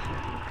long.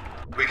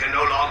 We can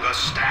no longer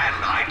stand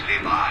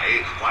idly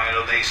by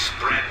while they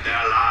spread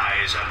their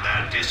lies and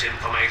their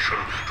disinformation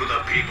to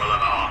the people of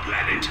our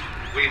planet.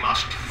 We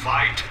must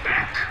fight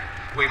back.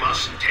 We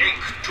must take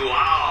to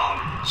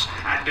arms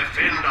and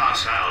defend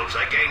ourselves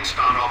against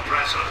our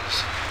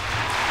oppressors.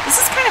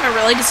 This is kind of a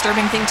really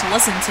disturbing thing to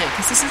listen to,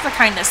 because this is the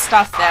kind of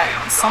stuff that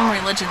some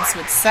religions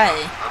would say.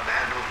 A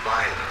man of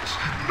violence,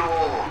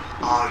 nor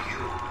are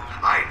you.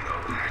 I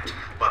know that.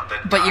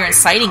 But you're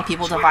inciting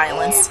people to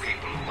violence. All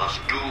people must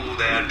do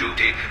their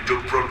duty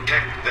to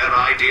protect their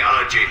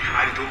ideology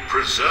and to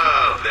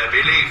preserve their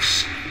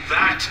beliefs.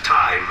 That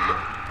time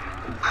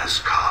has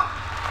come.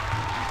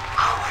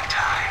 Our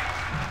time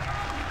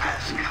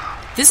has come.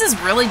 This is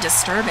really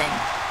disturbing,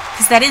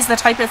 because that is the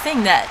type of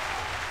thing that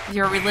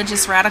your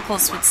religious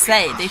radicals would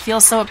say. They feel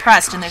so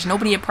oppressed, and there's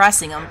nobody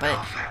oppressing them, but...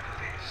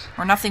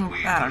 or nothing,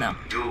 I don't know.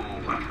 Do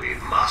what we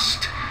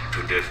must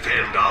to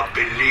defend our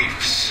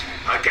beliefs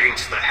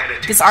against the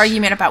heretics. This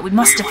argument about we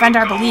must defend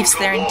our beliefs,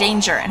 they're in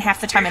danger, and half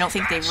the time I don't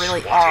think they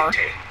really are.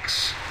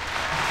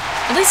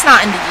 At least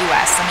not in the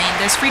US. I mean,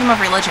 there's freedom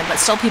of religion, but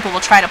still people will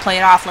try to play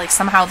it off like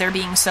somehow they're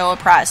being so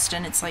oppressed,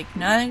 and it's like,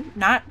 no,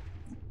 not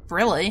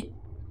really.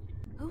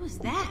 Who was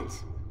that?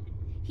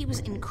 He was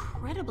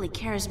incredibly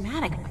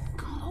charismatic, but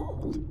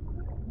cold.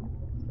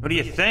 What do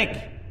you think?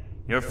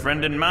 Your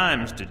friend and mine,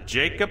 Mr.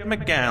 Jacob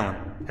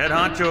McGowan, head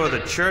honcho of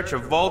the Church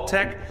of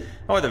Voltec,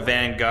 or the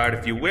Vanguard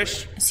if you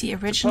wish. Is he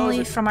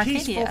originally from Arcadia?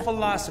 Peaceful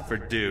philosopher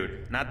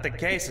dude. Not the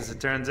case, as it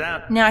turns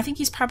out. No, I think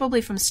he's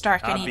probably from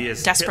Stark, and he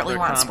desperately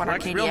wants what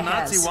Arcadia real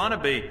Nazi has.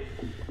 wannabe.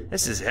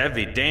 This is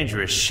heavy,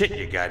 dangerous shit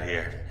you got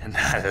here, and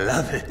I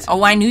love it.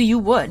 Oh, I knew you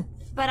would.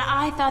 But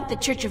I thought the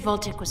Church of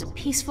Voltec was a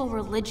peaceful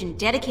religion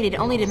dedicated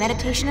only to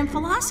meditation and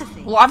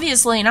philosophy. Well,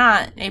 obviously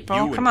not,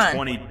 April. You Come and on.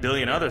 20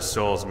 billion other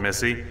souls,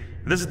 Missy.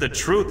 This is the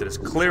truth. It is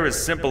clear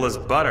as simple as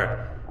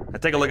butter. Now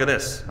take a look at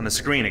this on the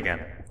screen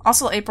again.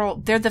 Also,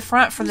 April, they're the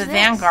front for the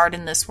Vanguard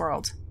in this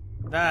world.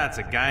 That's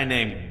a guy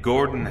named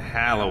Gordon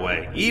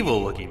Halloway.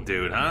 Evil-looking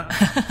dude, huh?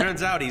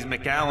 Turns out he's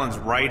McAllen's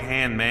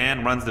right-hand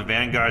man, runs the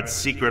Vanguard's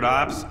secret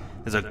ops.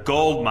 There's a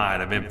gold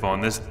mine of info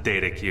in this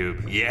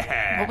datacube.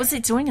 Yeah. What was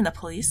it doing in the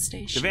police The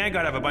station?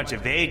 Vanguard have a bunch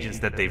of agents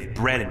that they've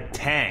bred in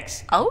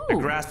tanks. Oh. Their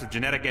grasp of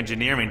genetic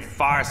engineering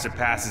far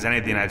surpasses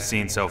anything I've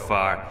seen so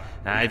far.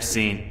 I've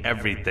seen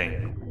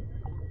everything.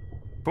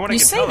 From what I You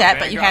can say tell, the that,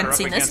 but you Vanguard hadn't are up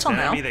seen this against till an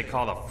now. enemy they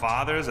call the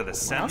Fathers or the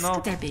Sentinel.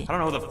 could there be? I don't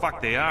know who the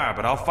fuck they are,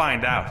 but I'll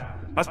find out.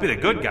 Must be the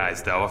good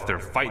guys, though, if they're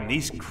fighting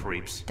these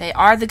creeps. They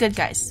are the good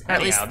guys. Or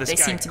at Anyhow, least this they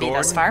guy seem to be Gordon,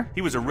 thus far.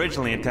 He was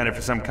originally intended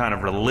for some kind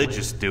of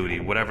religious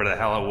duty, whatever the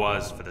hell it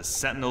was, for the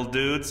Sentinel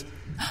dudes.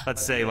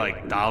 Let's say,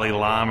 like, Dalai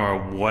Lama or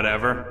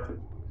whatever.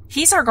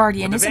 He's our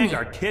guardian, The isn't he?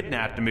 Vanguard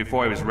kidnapped him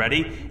before he was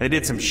ready, and they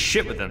did some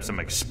shit with him, some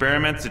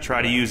experiments to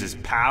try to use his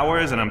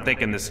powers, and I'm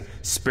thinking this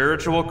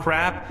spiritual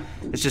crap,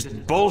 it's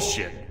just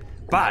bullshit.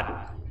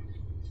 But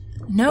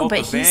No, both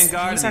but the he's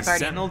Vanguard our and these guardian.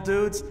 Sentinel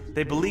dudes,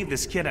 they believe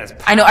this kid has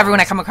powers. I know everyone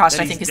I come across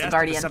that I think he's is the destined for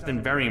guardian.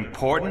 something very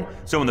important,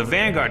 so when the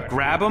Vanguard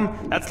grab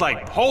him, that's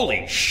like,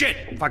 holy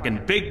shit,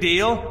 fucking big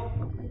deal.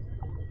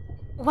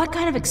 What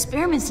kind of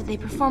experiments did they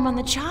perform on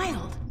the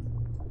child?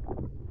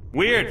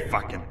 Weird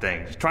fucking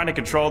things. Trying to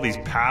control these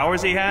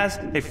powers he has?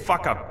 They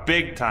fuck up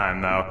big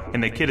time, though,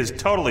 and the kid is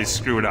totally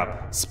screwed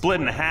up.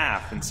 Split in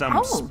half in some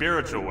Oh.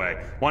 spiritual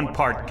way. One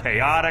part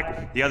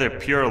chaotic, the other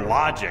pure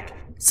logic.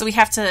 So we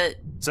have to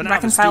So now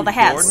reconcile the this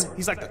dude, halves. Gordon,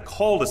 he's like the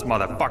coldest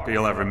motherfucker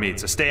you'll ever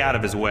meet, so stay out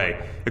of his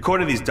way.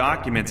 According to these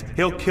documents,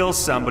 he'll kill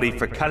somebody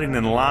for cutting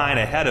in line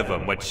ahead of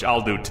him, which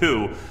I'll do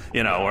too,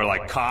 you know, or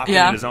like coughing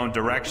Yeah. in his own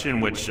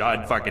direction, which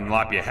I'd fucking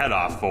lop your head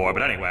off for,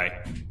 but anyway.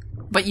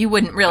 But you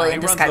wouldn't really, He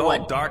and this runs guy the would.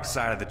 whole dark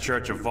side of the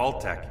Church of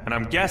Voltec, and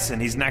I'm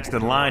guessing he's next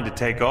in line to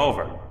take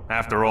over,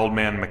 after old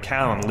man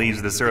McCallan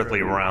leaves this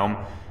earthly realm,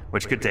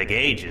 which could take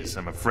ages,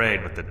 I'm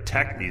afraid, with the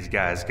tech these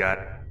guys got.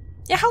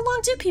 Yeah, how long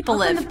do people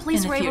How come live the police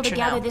in the were able to future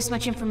gather now? this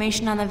much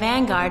information on the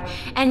Vanguard,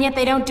 and yet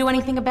they don't do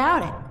anything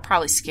about it?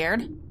 Probably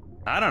scared.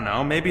 I don't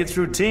know, maybe it's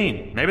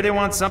routine. Maybe they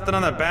want something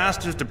on the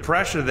bastards to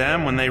pressure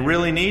them when they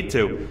really need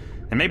to.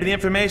 And maybe the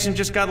information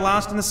just got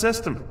lost in the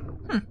system.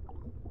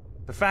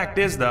 The fact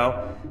is,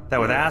 though, that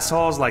with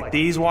assholes like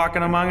these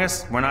walking among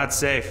us, we're not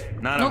safe.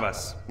 None of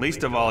us.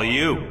 Least of all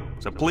you.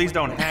 So please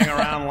don't hang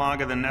around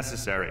longer than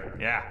necessary.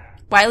 Yeah.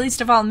 Why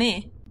least of all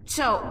me?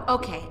 So,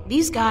 okay,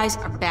 these guys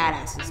are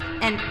badasses,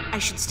 and I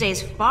should stay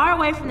as far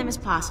away from them as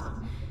possible.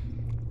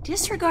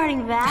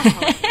 Disregarding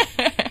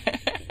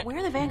that, where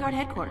are the Vanguard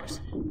headquarters?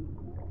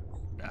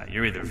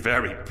 You're either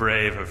very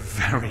brave or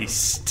very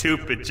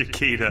stupid,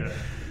 Chiquita.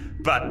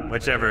 But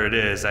whichever it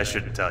is, I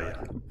shouldn't tell you.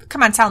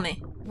 Come on, tell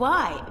me.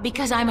 Why?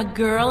 Because I'm a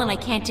girl and I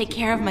can't take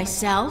care of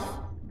myself?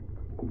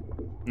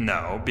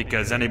 No,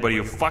 because anybody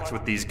who fucks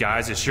with these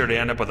guys is sure to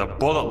end up with a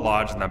bullet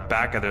lodged in the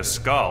back of their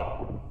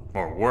skull.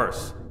 Or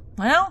worse.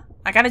 Well,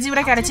 I gotta do what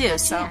I gotta do, that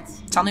so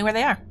chance. tell me where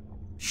they are.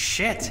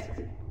 Shit.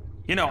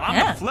 You know, I'm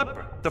Yeah. the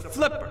flipper. The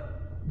flipper.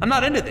 I'm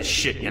not into this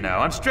shit, you know.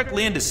 I'm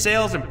strictly into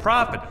sales and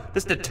profit.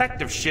 This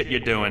detective shit you're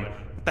doing.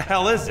 What the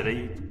hell is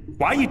it?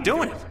 Why are you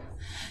doing it?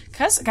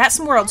 'Cause I got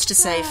some worlds to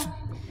save.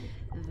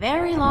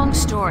 Very long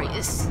story.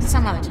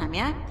 Some other time,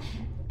 yeah?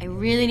 I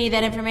really need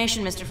that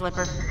information, Mr.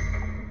 Flipper.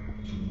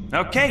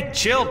 Okay,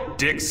 chill,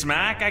 dick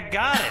smack. I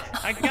got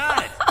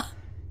it.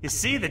 You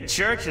see, the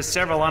church has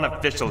several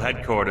unofficial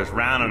headquarters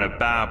round and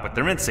about, but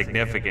they're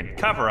insignificant.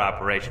 Cover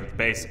operations,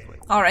 basically.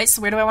 Alright,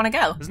 so where do I want to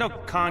go? There's no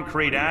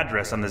concrete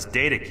address on this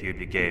datacube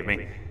you gave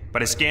me,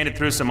 but I scanned it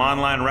through some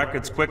online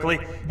records quickly,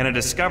 and I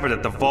discovered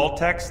that the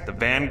Voltecs, the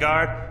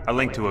Vanguard, are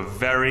linked to a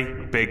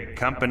very big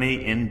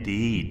company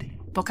indeed.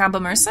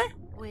 Bocamba Mercer?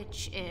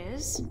 Which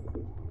is?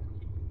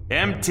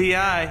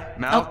 MTI,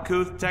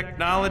 Malkuth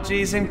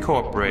Technologies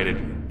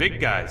Incorporated. Big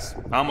guys,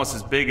 almost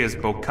as big as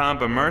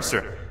Bocamba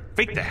Mercer.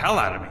 Freaked the hell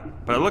out of me,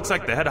 but it looks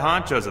like the head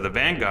honchos of the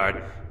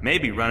Vanguard may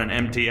be running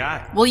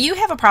MTI. Well, you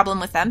have a problem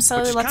with them, so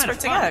Which let's work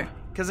together.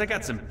 Because I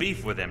got some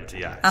beef with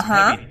MTI. Some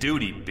Uh-huh. heavy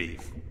duty beef.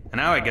 And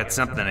now I got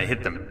something to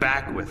hit them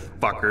back with,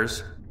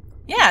 fuckers.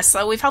 Yeah,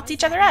 so we've helped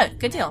each other out.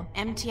 Good deal.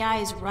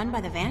 MTI is run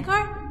by the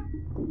Vanguard?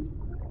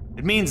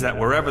 It means that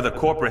wherever the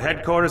corporate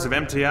headquarters of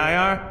MTI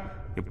are,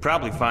 you'll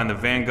probably find the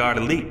Vanguard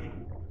elite.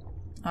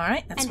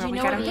 Alright, that's And do where you we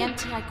know where gotta the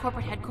be. MTI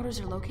corporate headquarters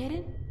are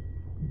located?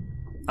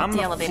 I'm the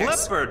the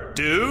elevators. flipper,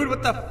 dude.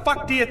 What the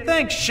fuck do you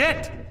think?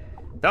 Shit.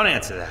 Don't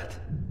answer that.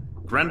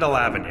 Grendel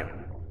Avenue.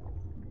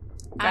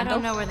 I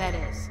don't know where that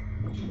is.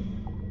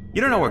 You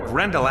don't know where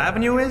Grendel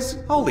Avenue is?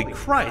 Holy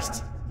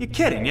Christ. You're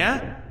kidding,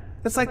 yeah?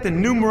 It's like the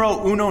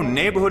numero uno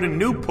neighborhood in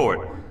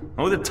Newport.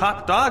 Only the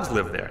top dogs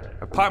live there.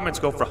 Apartments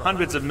go for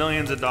hundreds of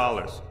millions of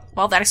dollars.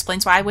 Well, that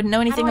explains why I wouldn't know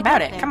anything I about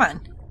get it. there? Come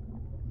on.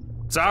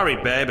 Sorry,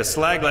 babe. A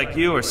slag like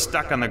you are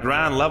stuck on the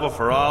ground level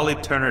for all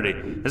eternity.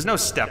 There's no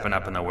stepping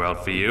up in the world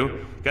for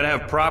you. Gotta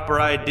have proper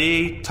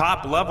ID,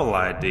 top level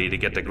ID to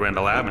get to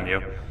Grendel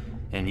Avenue.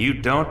 And you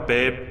don't,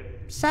 babe.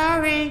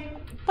 Sorry.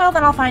 Well,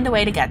 then I'll find a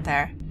way to get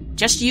there.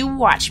 Just you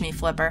watch me,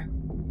 Flipper.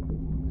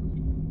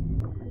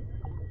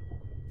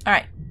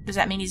 Alright, does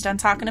that mean he's done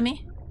talking to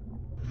me?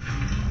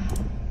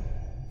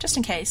 Just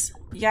in case.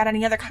 You got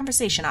any other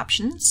conversation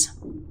options?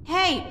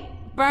 Hey,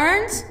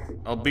 Burns?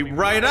 I'll be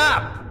right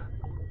up.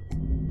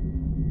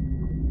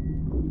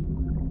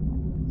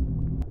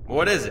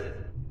 What is it?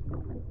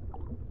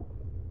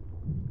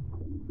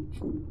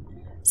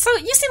 So,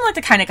 you seem like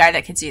the kind of guy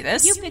that could do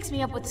this. You fix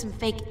me up with some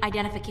fake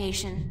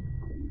identification.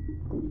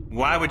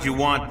 Why would you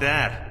want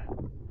that?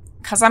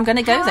 Because I'm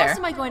gonna go How there. else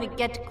am I going to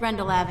get to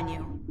Grendel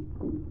Avenue?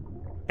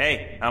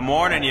 Hey, I'm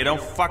warning you,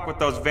 don't fuck with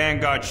those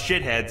Vanguard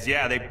shitheads.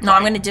 Yeah, they No,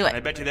 I'm gonna do it. I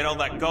bet you they don't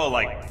let go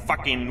like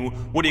fucking...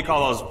 What do you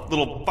call those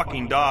little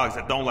fucking dogs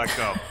that don't let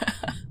go?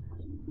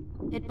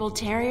 Pit Bull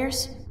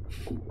Terriers?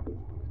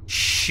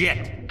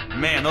 Shit.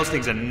 Man, those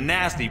things are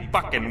nasty.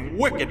 Fucking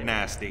wicked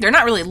nasty. They're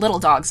not really little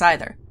dogs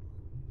either.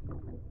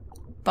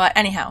 But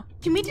anyhow.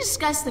 Can we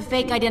discuss the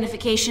fake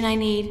identification I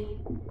need?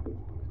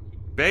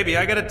 Baby,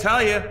 I gotta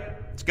tell you,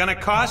 it's gonna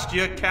cost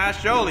you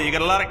cash only. You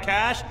got a lot of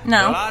cash?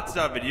 No. Lots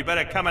of it. You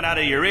better come it out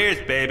of your ears,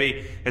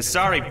 baby.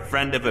 Sorry,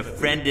 friend of a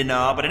friend and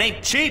all, but it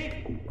ain't cheap.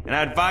 And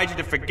I advise you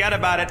to forget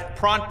about it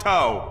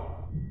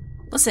pronto.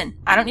 Listen,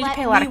 I don't need to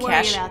pay a lot of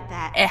cash. About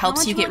that. It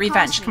helps you get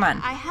revenge. Come on.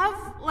 I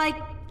have, like,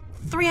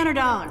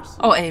 $300.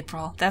 Oh,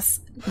 April. That's...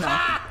 no.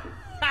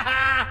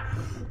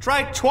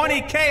 Try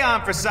 20K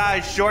on for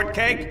size,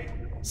 shortcake.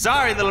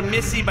 Sorry, little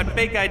missy, but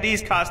fake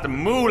IDs cost a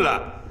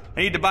moolah. I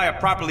need to buy a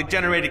properly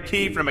generated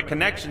key from a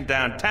connection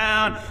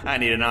downtown. I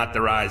need an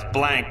authorized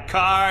blank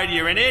card.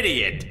 You're an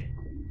idiot.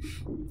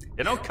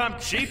 It don't come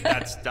cheap,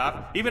 that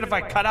stuff. Even if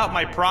I cut out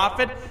my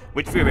profit,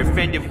 which for a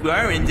friend of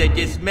Warren's I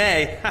just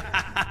may,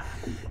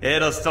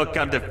 it'll still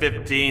come to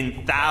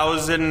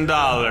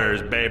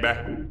 $15,000,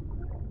 baby.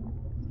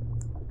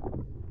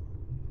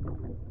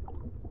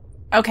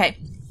 Okay.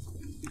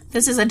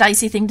 This is a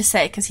dicey thing to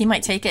say, because he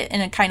might take it in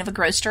a kind of a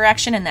gross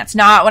direction, and that's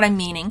not what I'm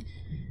meaning.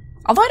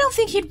 Although I don't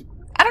think he'd...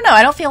 I don't know,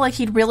 I don't feel like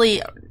he'd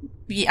really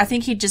be... I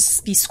think he'd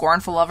just be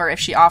scornful of her if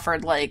she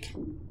offered, like,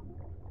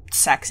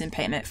 sex in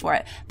payment for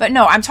it. But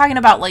no, I'm talking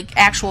about, like,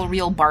 actual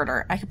real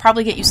barter. I could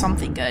probably get you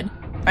something good.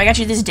 I got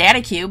you this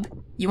datacube.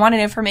 You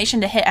wanted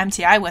information to hit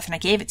MTI with, and I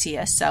gave it to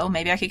you, so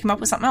maybe I could come up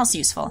with something else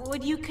useful.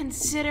 Would you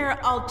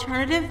consider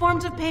alternative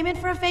forms of payment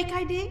for a fake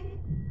ID?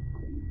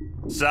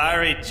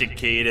 Sorry,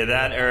 Chiquita,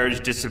 that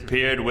urge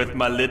disappeared with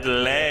my little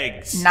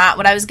legs. Not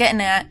what I was getting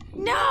at.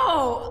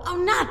 No!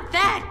 Oh, not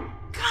that!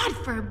 God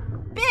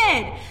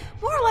forbid!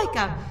 More like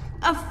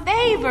a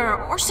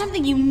favor or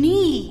something you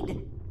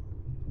need.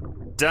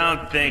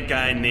 Don't think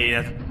I need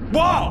it.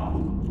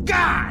 Whoa!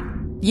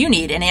 God! You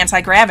need an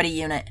anti-gravity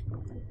unit.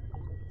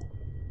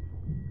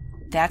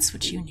 That's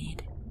what you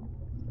need.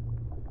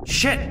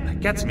 Shit, that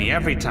gets me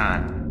every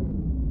time.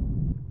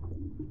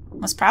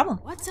 What's the problem?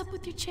 What's up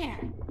with your chair?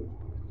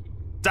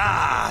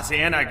 Ah, the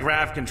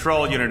anti-grav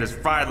control unit is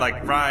fried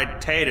like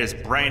fried taters,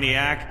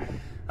 brainiac.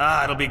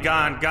 Ah, it'll be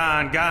gone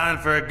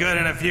for good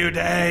in a few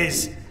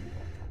days.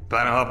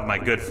 But I'm hoping my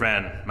good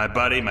friend, my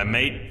buddy, my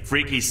mate,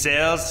 Freaky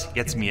Sales,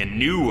 gets me a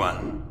new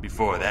one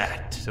before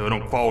that, so it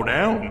don't fall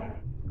down.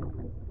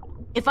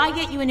 If I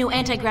get you a new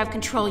anti-grav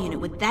control unit,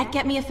 would that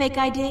get me a fake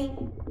ID?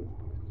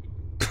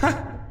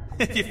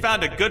 If you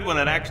found a good one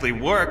that actually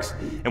works,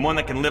 and one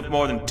that can lift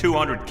more than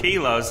 200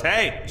 kilos,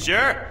 hey,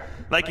 sure.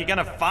 Like you're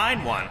gonna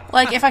find one.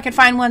 Like if I could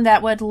find one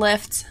that would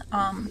lift,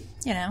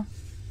 you know,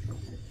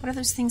 what are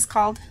those things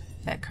called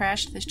that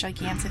crashed? This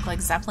gigantic,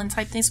 like, Zeppelin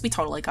type things? We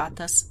totally got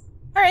this.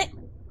 Alright.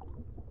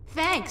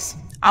 Thanks.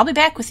 I'll be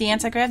back with the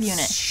anti-grav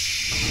unit.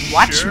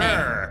 Watch me.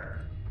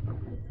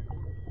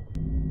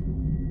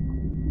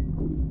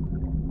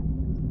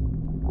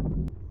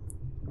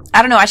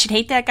 I don't know, I should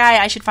hate that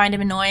guy, I should find him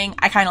annoying.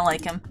 I kinda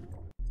like him.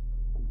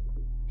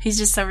 He's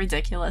just so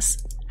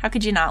ridiculous. How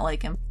could you not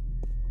like him?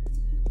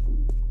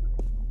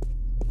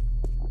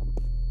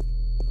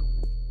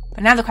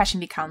 But now the question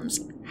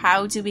becomes,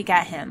 how do we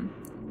get him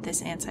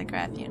this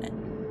anti-grav unit?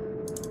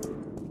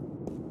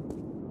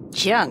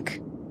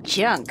 Junk.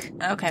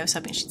 Okay, I was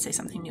hoping she'd say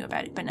something new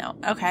about it, but no.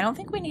 Okay, I don't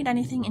think we need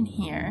anything in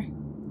here.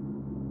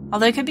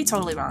 Although I could be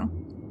totally wrong.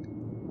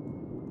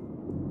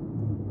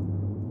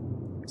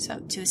 So,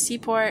 to the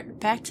seaport,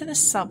 back to the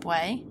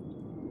subway.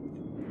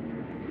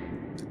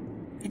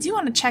 I do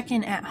want to check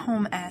in at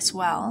home as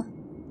well.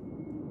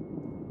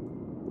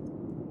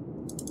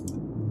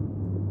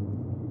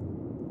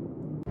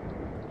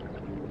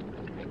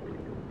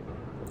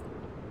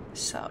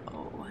 So,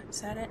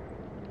 is that it?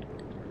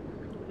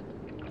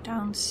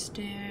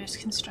 Downstairs,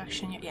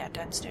 construction, yeah,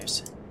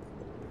 downstairs.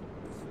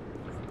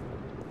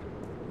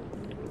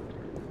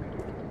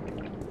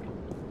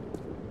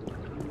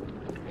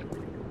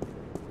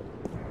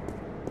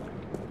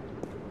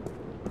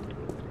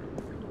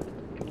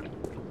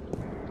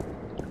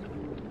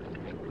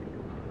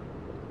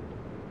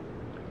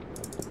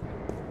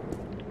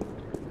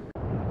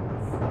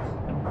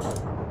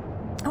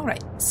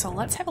 Alright, so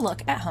let's have a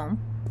look at home.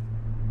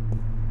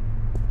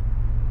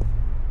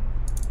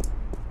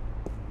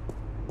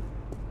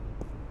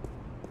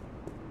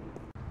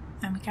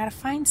 And we gotta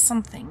find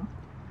something.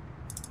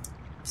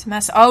 It's a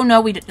mess. Oh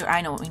no,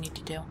 I know what we need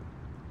to do.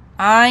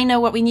 I know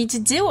what we need to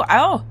do.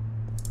 Oh!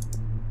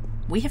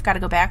 We have got to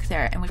go back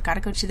there, and we've got to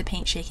go to the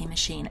paint shaking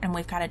machine, and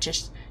we've got to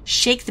just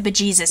shake the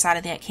bejesus out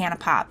of that can of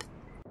pop.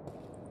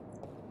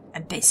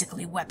 And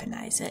basically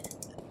weaponize it.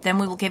 Then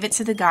we will give it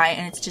to the guy,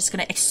 and it's just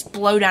going to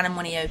explode on him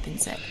when he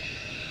opens it.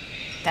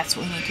 That's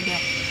what we need to do.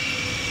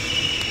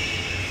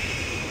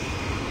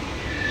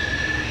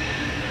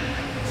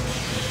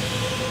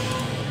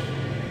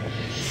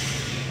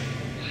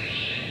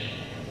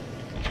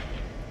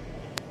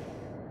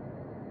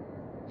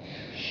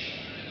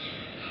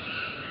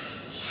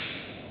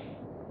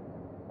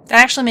 That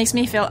actually makes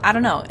me feel, I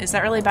don't know, is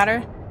that really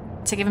better?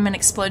 To give him an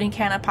exploding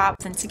can of pop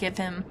than to give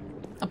him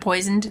a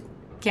poisoned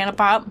can of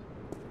pop?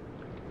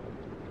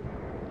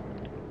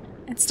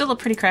 It's still a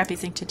pretty crappy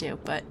thing to do,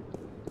 but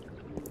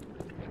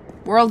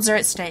worlds are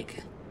at stake.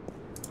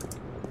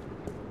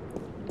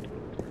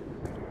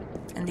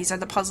 And these are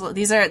the puzzle,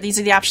 these are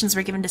the options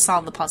we're given to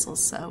solve the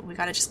puzzles, so we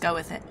gotta just go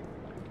with it.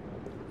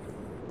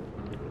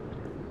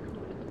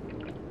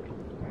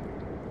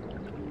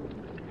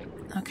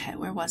 Okay,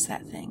 where was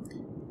that thing?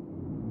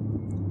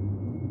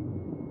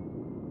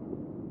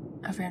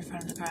 Over in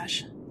front of the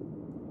garage.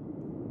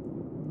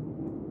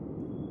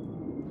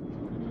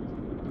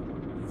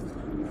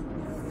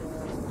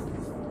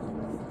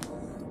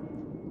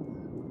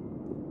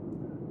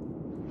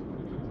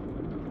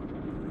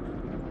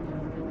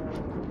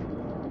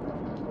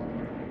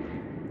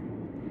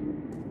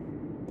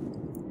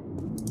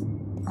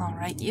 All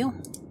right, you.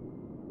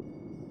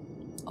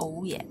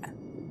 Oh, yeah.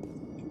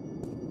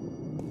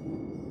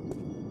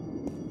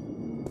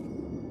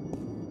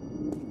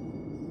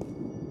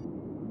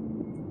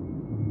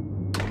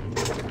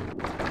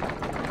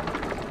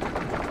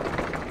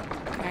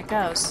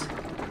 Goes.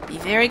 Be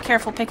very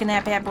careful picking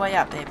that bad boy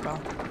up, April.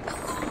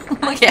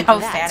 Look at how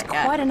fat it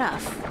got. Quite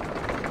enough.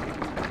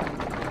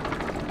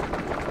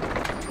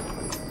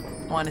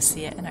 I want to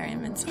see it in our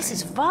inventory. This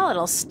is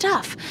volatile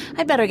stuff.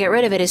 I'd better get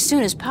rid of it as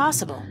soon as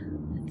possible.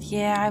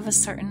 Yeah, I have a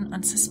certain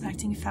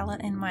unsuspecting fella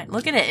in mind.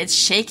 Look at it. It's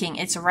shaking.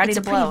 It's ready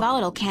to blow. It's a pretty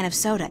volatile can of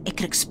soda. It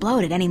could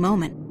explode at any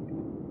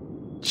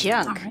moment.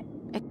 Junk. All right.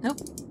 Nope.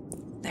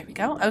 There we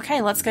go.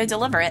 Okay, let's go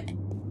deliver it.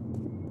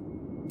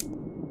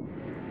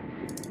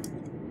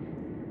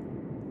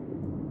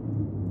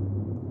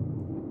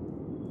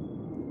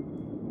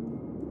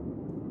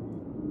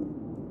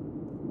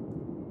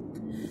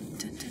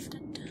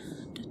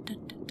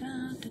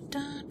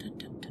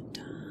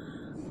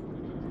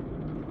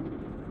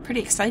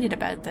 Pretty excited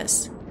about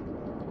this.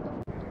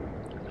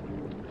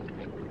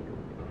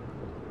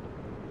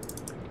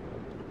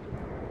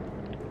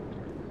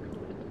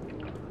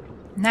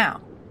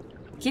 Now,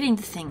 getting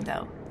the thing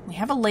though, we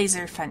have a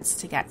laser fence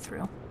to get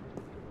through.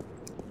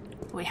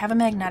 We have a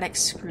magnetic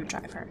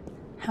screwdriver.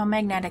 How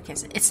magnetic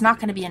is it? It's not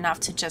going to be enough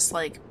to just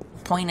like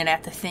point it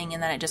at the thing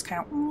and then it just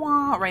kind of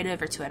wah right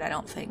over to it, I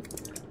don't think.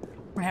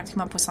 We're going to have to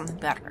come up with something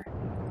better.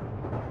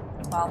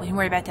 Well, we can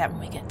worry about that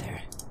when we get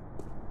there.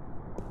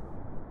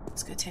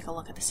 Let's go take a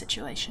look at the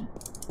situation.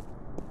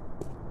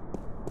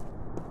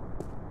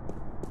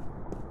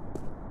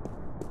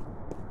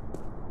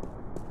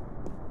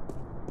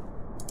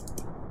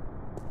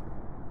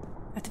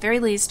 At the very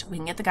least, we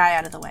can get the guy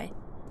out of the way.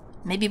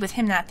 Maybe with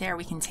him not there,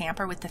 we can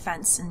tamper with the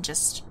fence and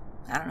just,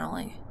 I don't know,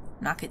 like,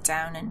 knock it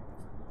down and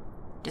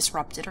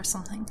disrupt it or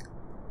something.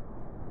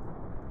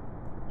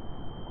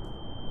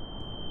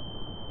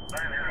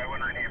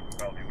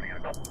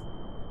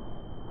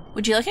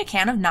 Would you like a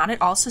can of not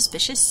at all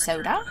suspicious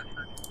soda?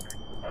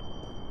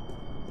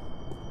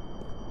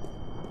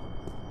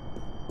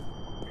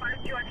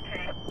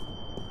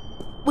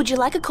 Would you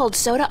like a cold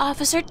soda,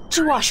 officer,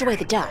 to wash away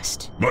the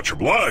dust? Much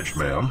obliged,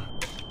 ma'am.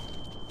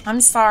 I'm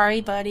sorry,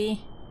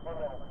 buddy.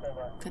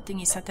 Good thing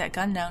you set that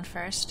gun down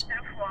first.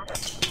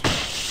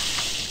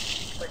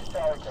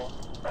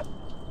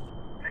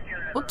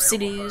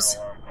 Whoopsie-doos.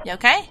 You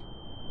okay?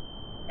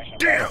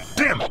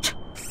 Damn it!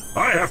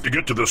 I have to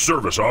get to the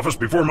service office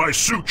before my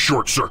suit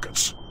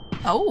short-circuits.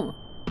 Oh.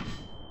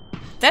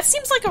 That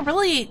seems like a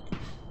really...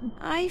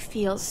 I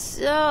feel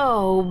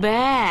so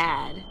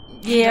bad.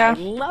 Yeah. I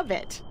love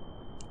it.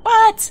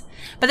 What?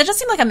 But that does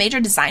seem like a major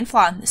design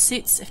flaw in the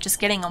suits, if just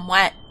getting them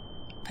wet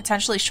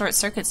potentially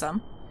short-circuits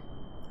them.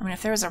 I mean,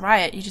 if there was a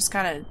riot, you just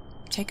gotta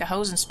take a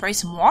hose and spray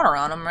some water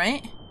on them,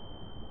 right?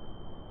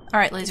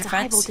 Alright, laser fence. It's a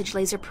high-voltage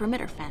laser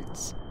perimeter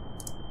fence.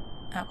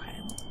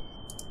 Okay.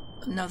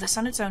 No, this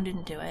on its own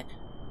didn't do it.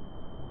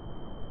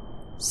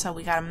 So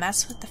we gotta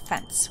mess with the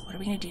fence. What are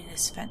we gonna do to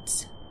this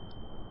fence?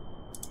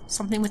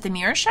 Something with the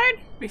mirror shard?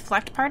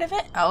 Reflect part of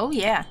it? Oh,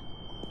 yeah.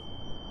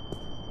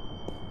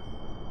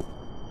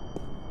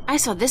 I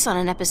saw this on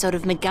an episode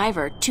of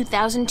MacGyver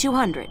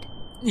 2200.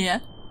 Yeah.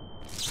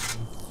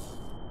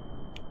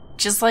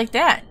 Just like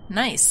that.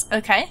 Nice.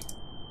 Okay.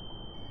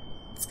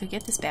 Let's go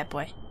get this bad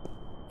boy.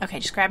 Okay,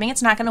 just grabbing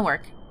it's not gonna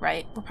work,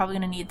 right? We're probably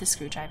gonna need the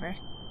screwdriver.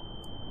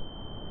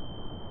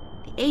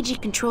 The AG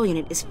control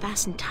unit is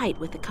fastened tight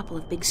with a couple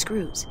of big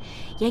screws.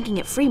 Yanking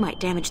it free might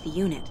damage the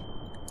unit.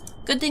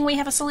 Good thing we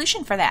have a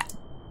solution for that.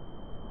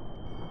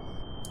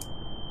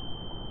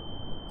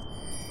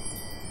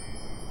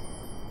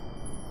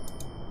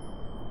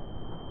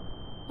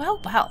 Well,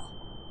 well.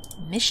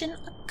 Mission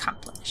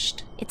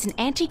accomplished. It's an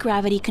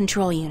anti-gravity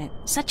control unit.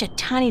 Such a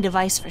tiny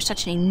device for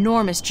such an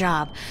enormous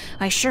job.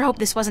 I sure hope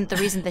this wasn't the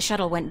reason the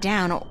shuttle went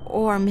down,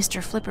 or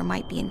Mr. Flipper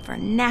might be in for a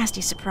nasty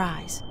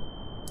surprise.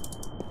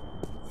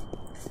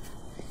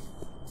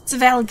 It's a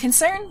valid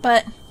concern,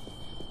 but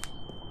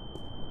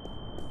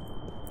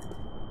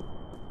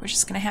we're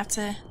just gonna have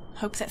to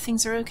hope that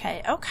things are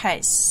okay.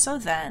 Okay, so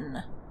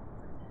then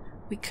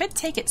we could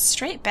take it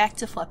straight back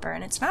to Flipper,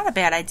 and it's not a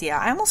bad idea.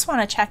 I almost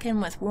want to check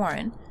in with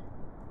Warren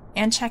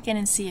and check in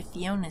and see if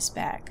Fiona's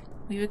back.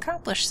 We've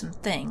accomplished some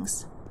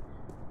things,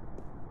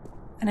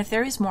 and if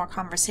there is more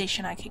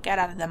conversation I could get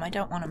out of them, I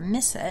don't want to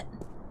miss it.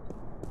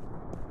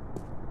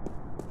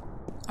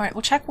 Alright,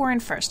 we'll check Warren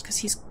first, because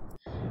he's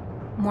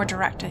more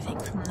direct, I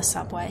think, from the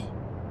subway.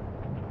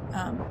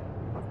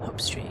 Hope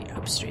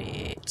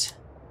Street.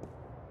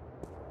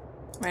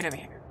 Right over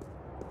here.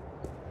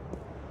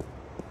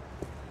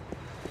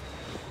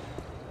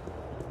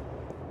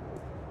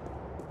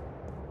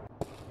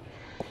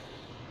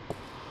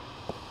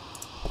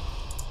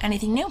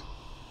 Anything new?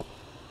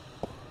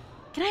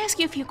 Can I ask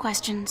you a few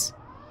questions?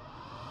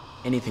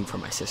 Anything for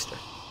my sister.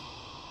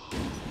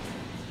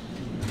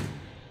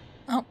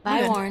 Oh,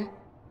 Bye, good. Warren.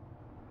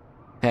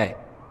 Hey,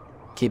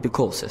 keep it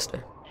cool,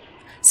 sister.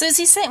 So is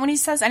he saying, when he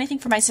says anything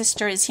for my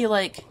sister, is he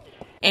like,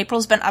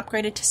 April's been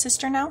upgraded to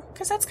sister now?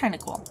 Because that's kind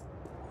of cool.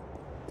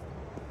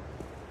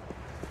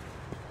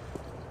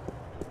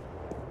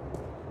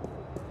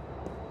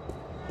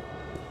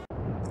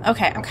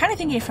 Okay, I'm kind of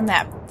thinking from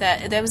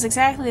that was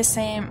exactly the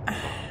same.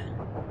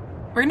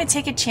 We're gonna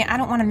take a chance. I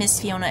don't want to miss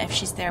Fiona if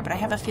she's there, but I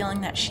have a feeling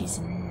that she's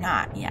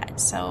not yet.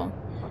 So, all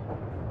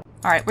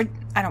right,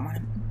 I don't want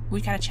to. We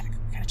gotta check.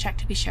 We gotta check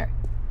to be sure.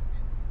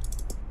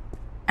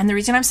 And the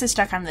reason I'm so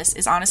stuck on this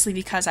is honestly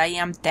because I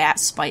am that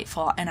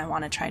spiteful, and I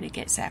want to try to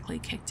get Zachary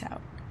kicked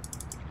out.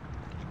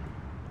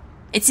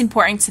 It's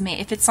important to me.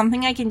 If it's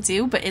something I can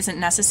do but isn't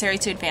necessary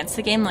to advance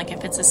the game, like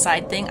if it's a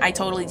side thing, I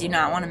totally do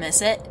not want to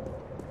miss it.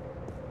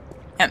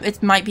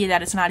 It might be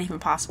that it's not even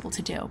possible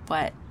to do,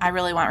 but I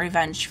really want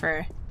revenge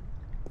for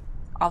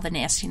all the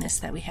nastiness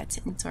that we had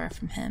to endure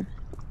from him.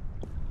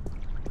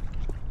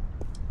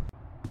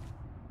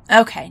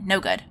 Okay, no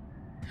good.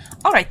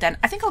 Alright then,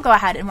 I think I'll go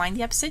ahead and wind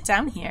the episode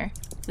down here.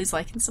 Please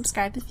like and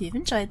subscribe if you've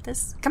enjoyed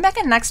this. Come back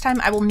in next time.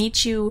 I will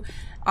meet you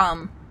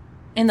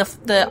in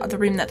the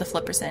room that the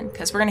Flipper's in,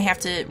 because we're going to have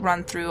to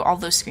run through all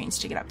those screens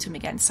to get up to him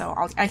again, so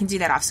I can do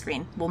that off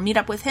screen. We'll meet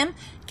up with him,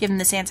 give him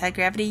this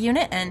anti-gravity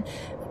unit, and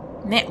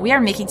man, we are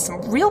making some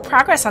real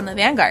progress on the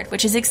Vanguard,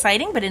 which is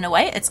exciting, but in a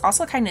way, it's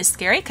also kind of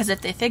scary, because if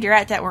they figure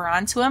out that we're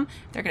onto them,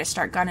 they're going to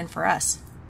start gunning for us.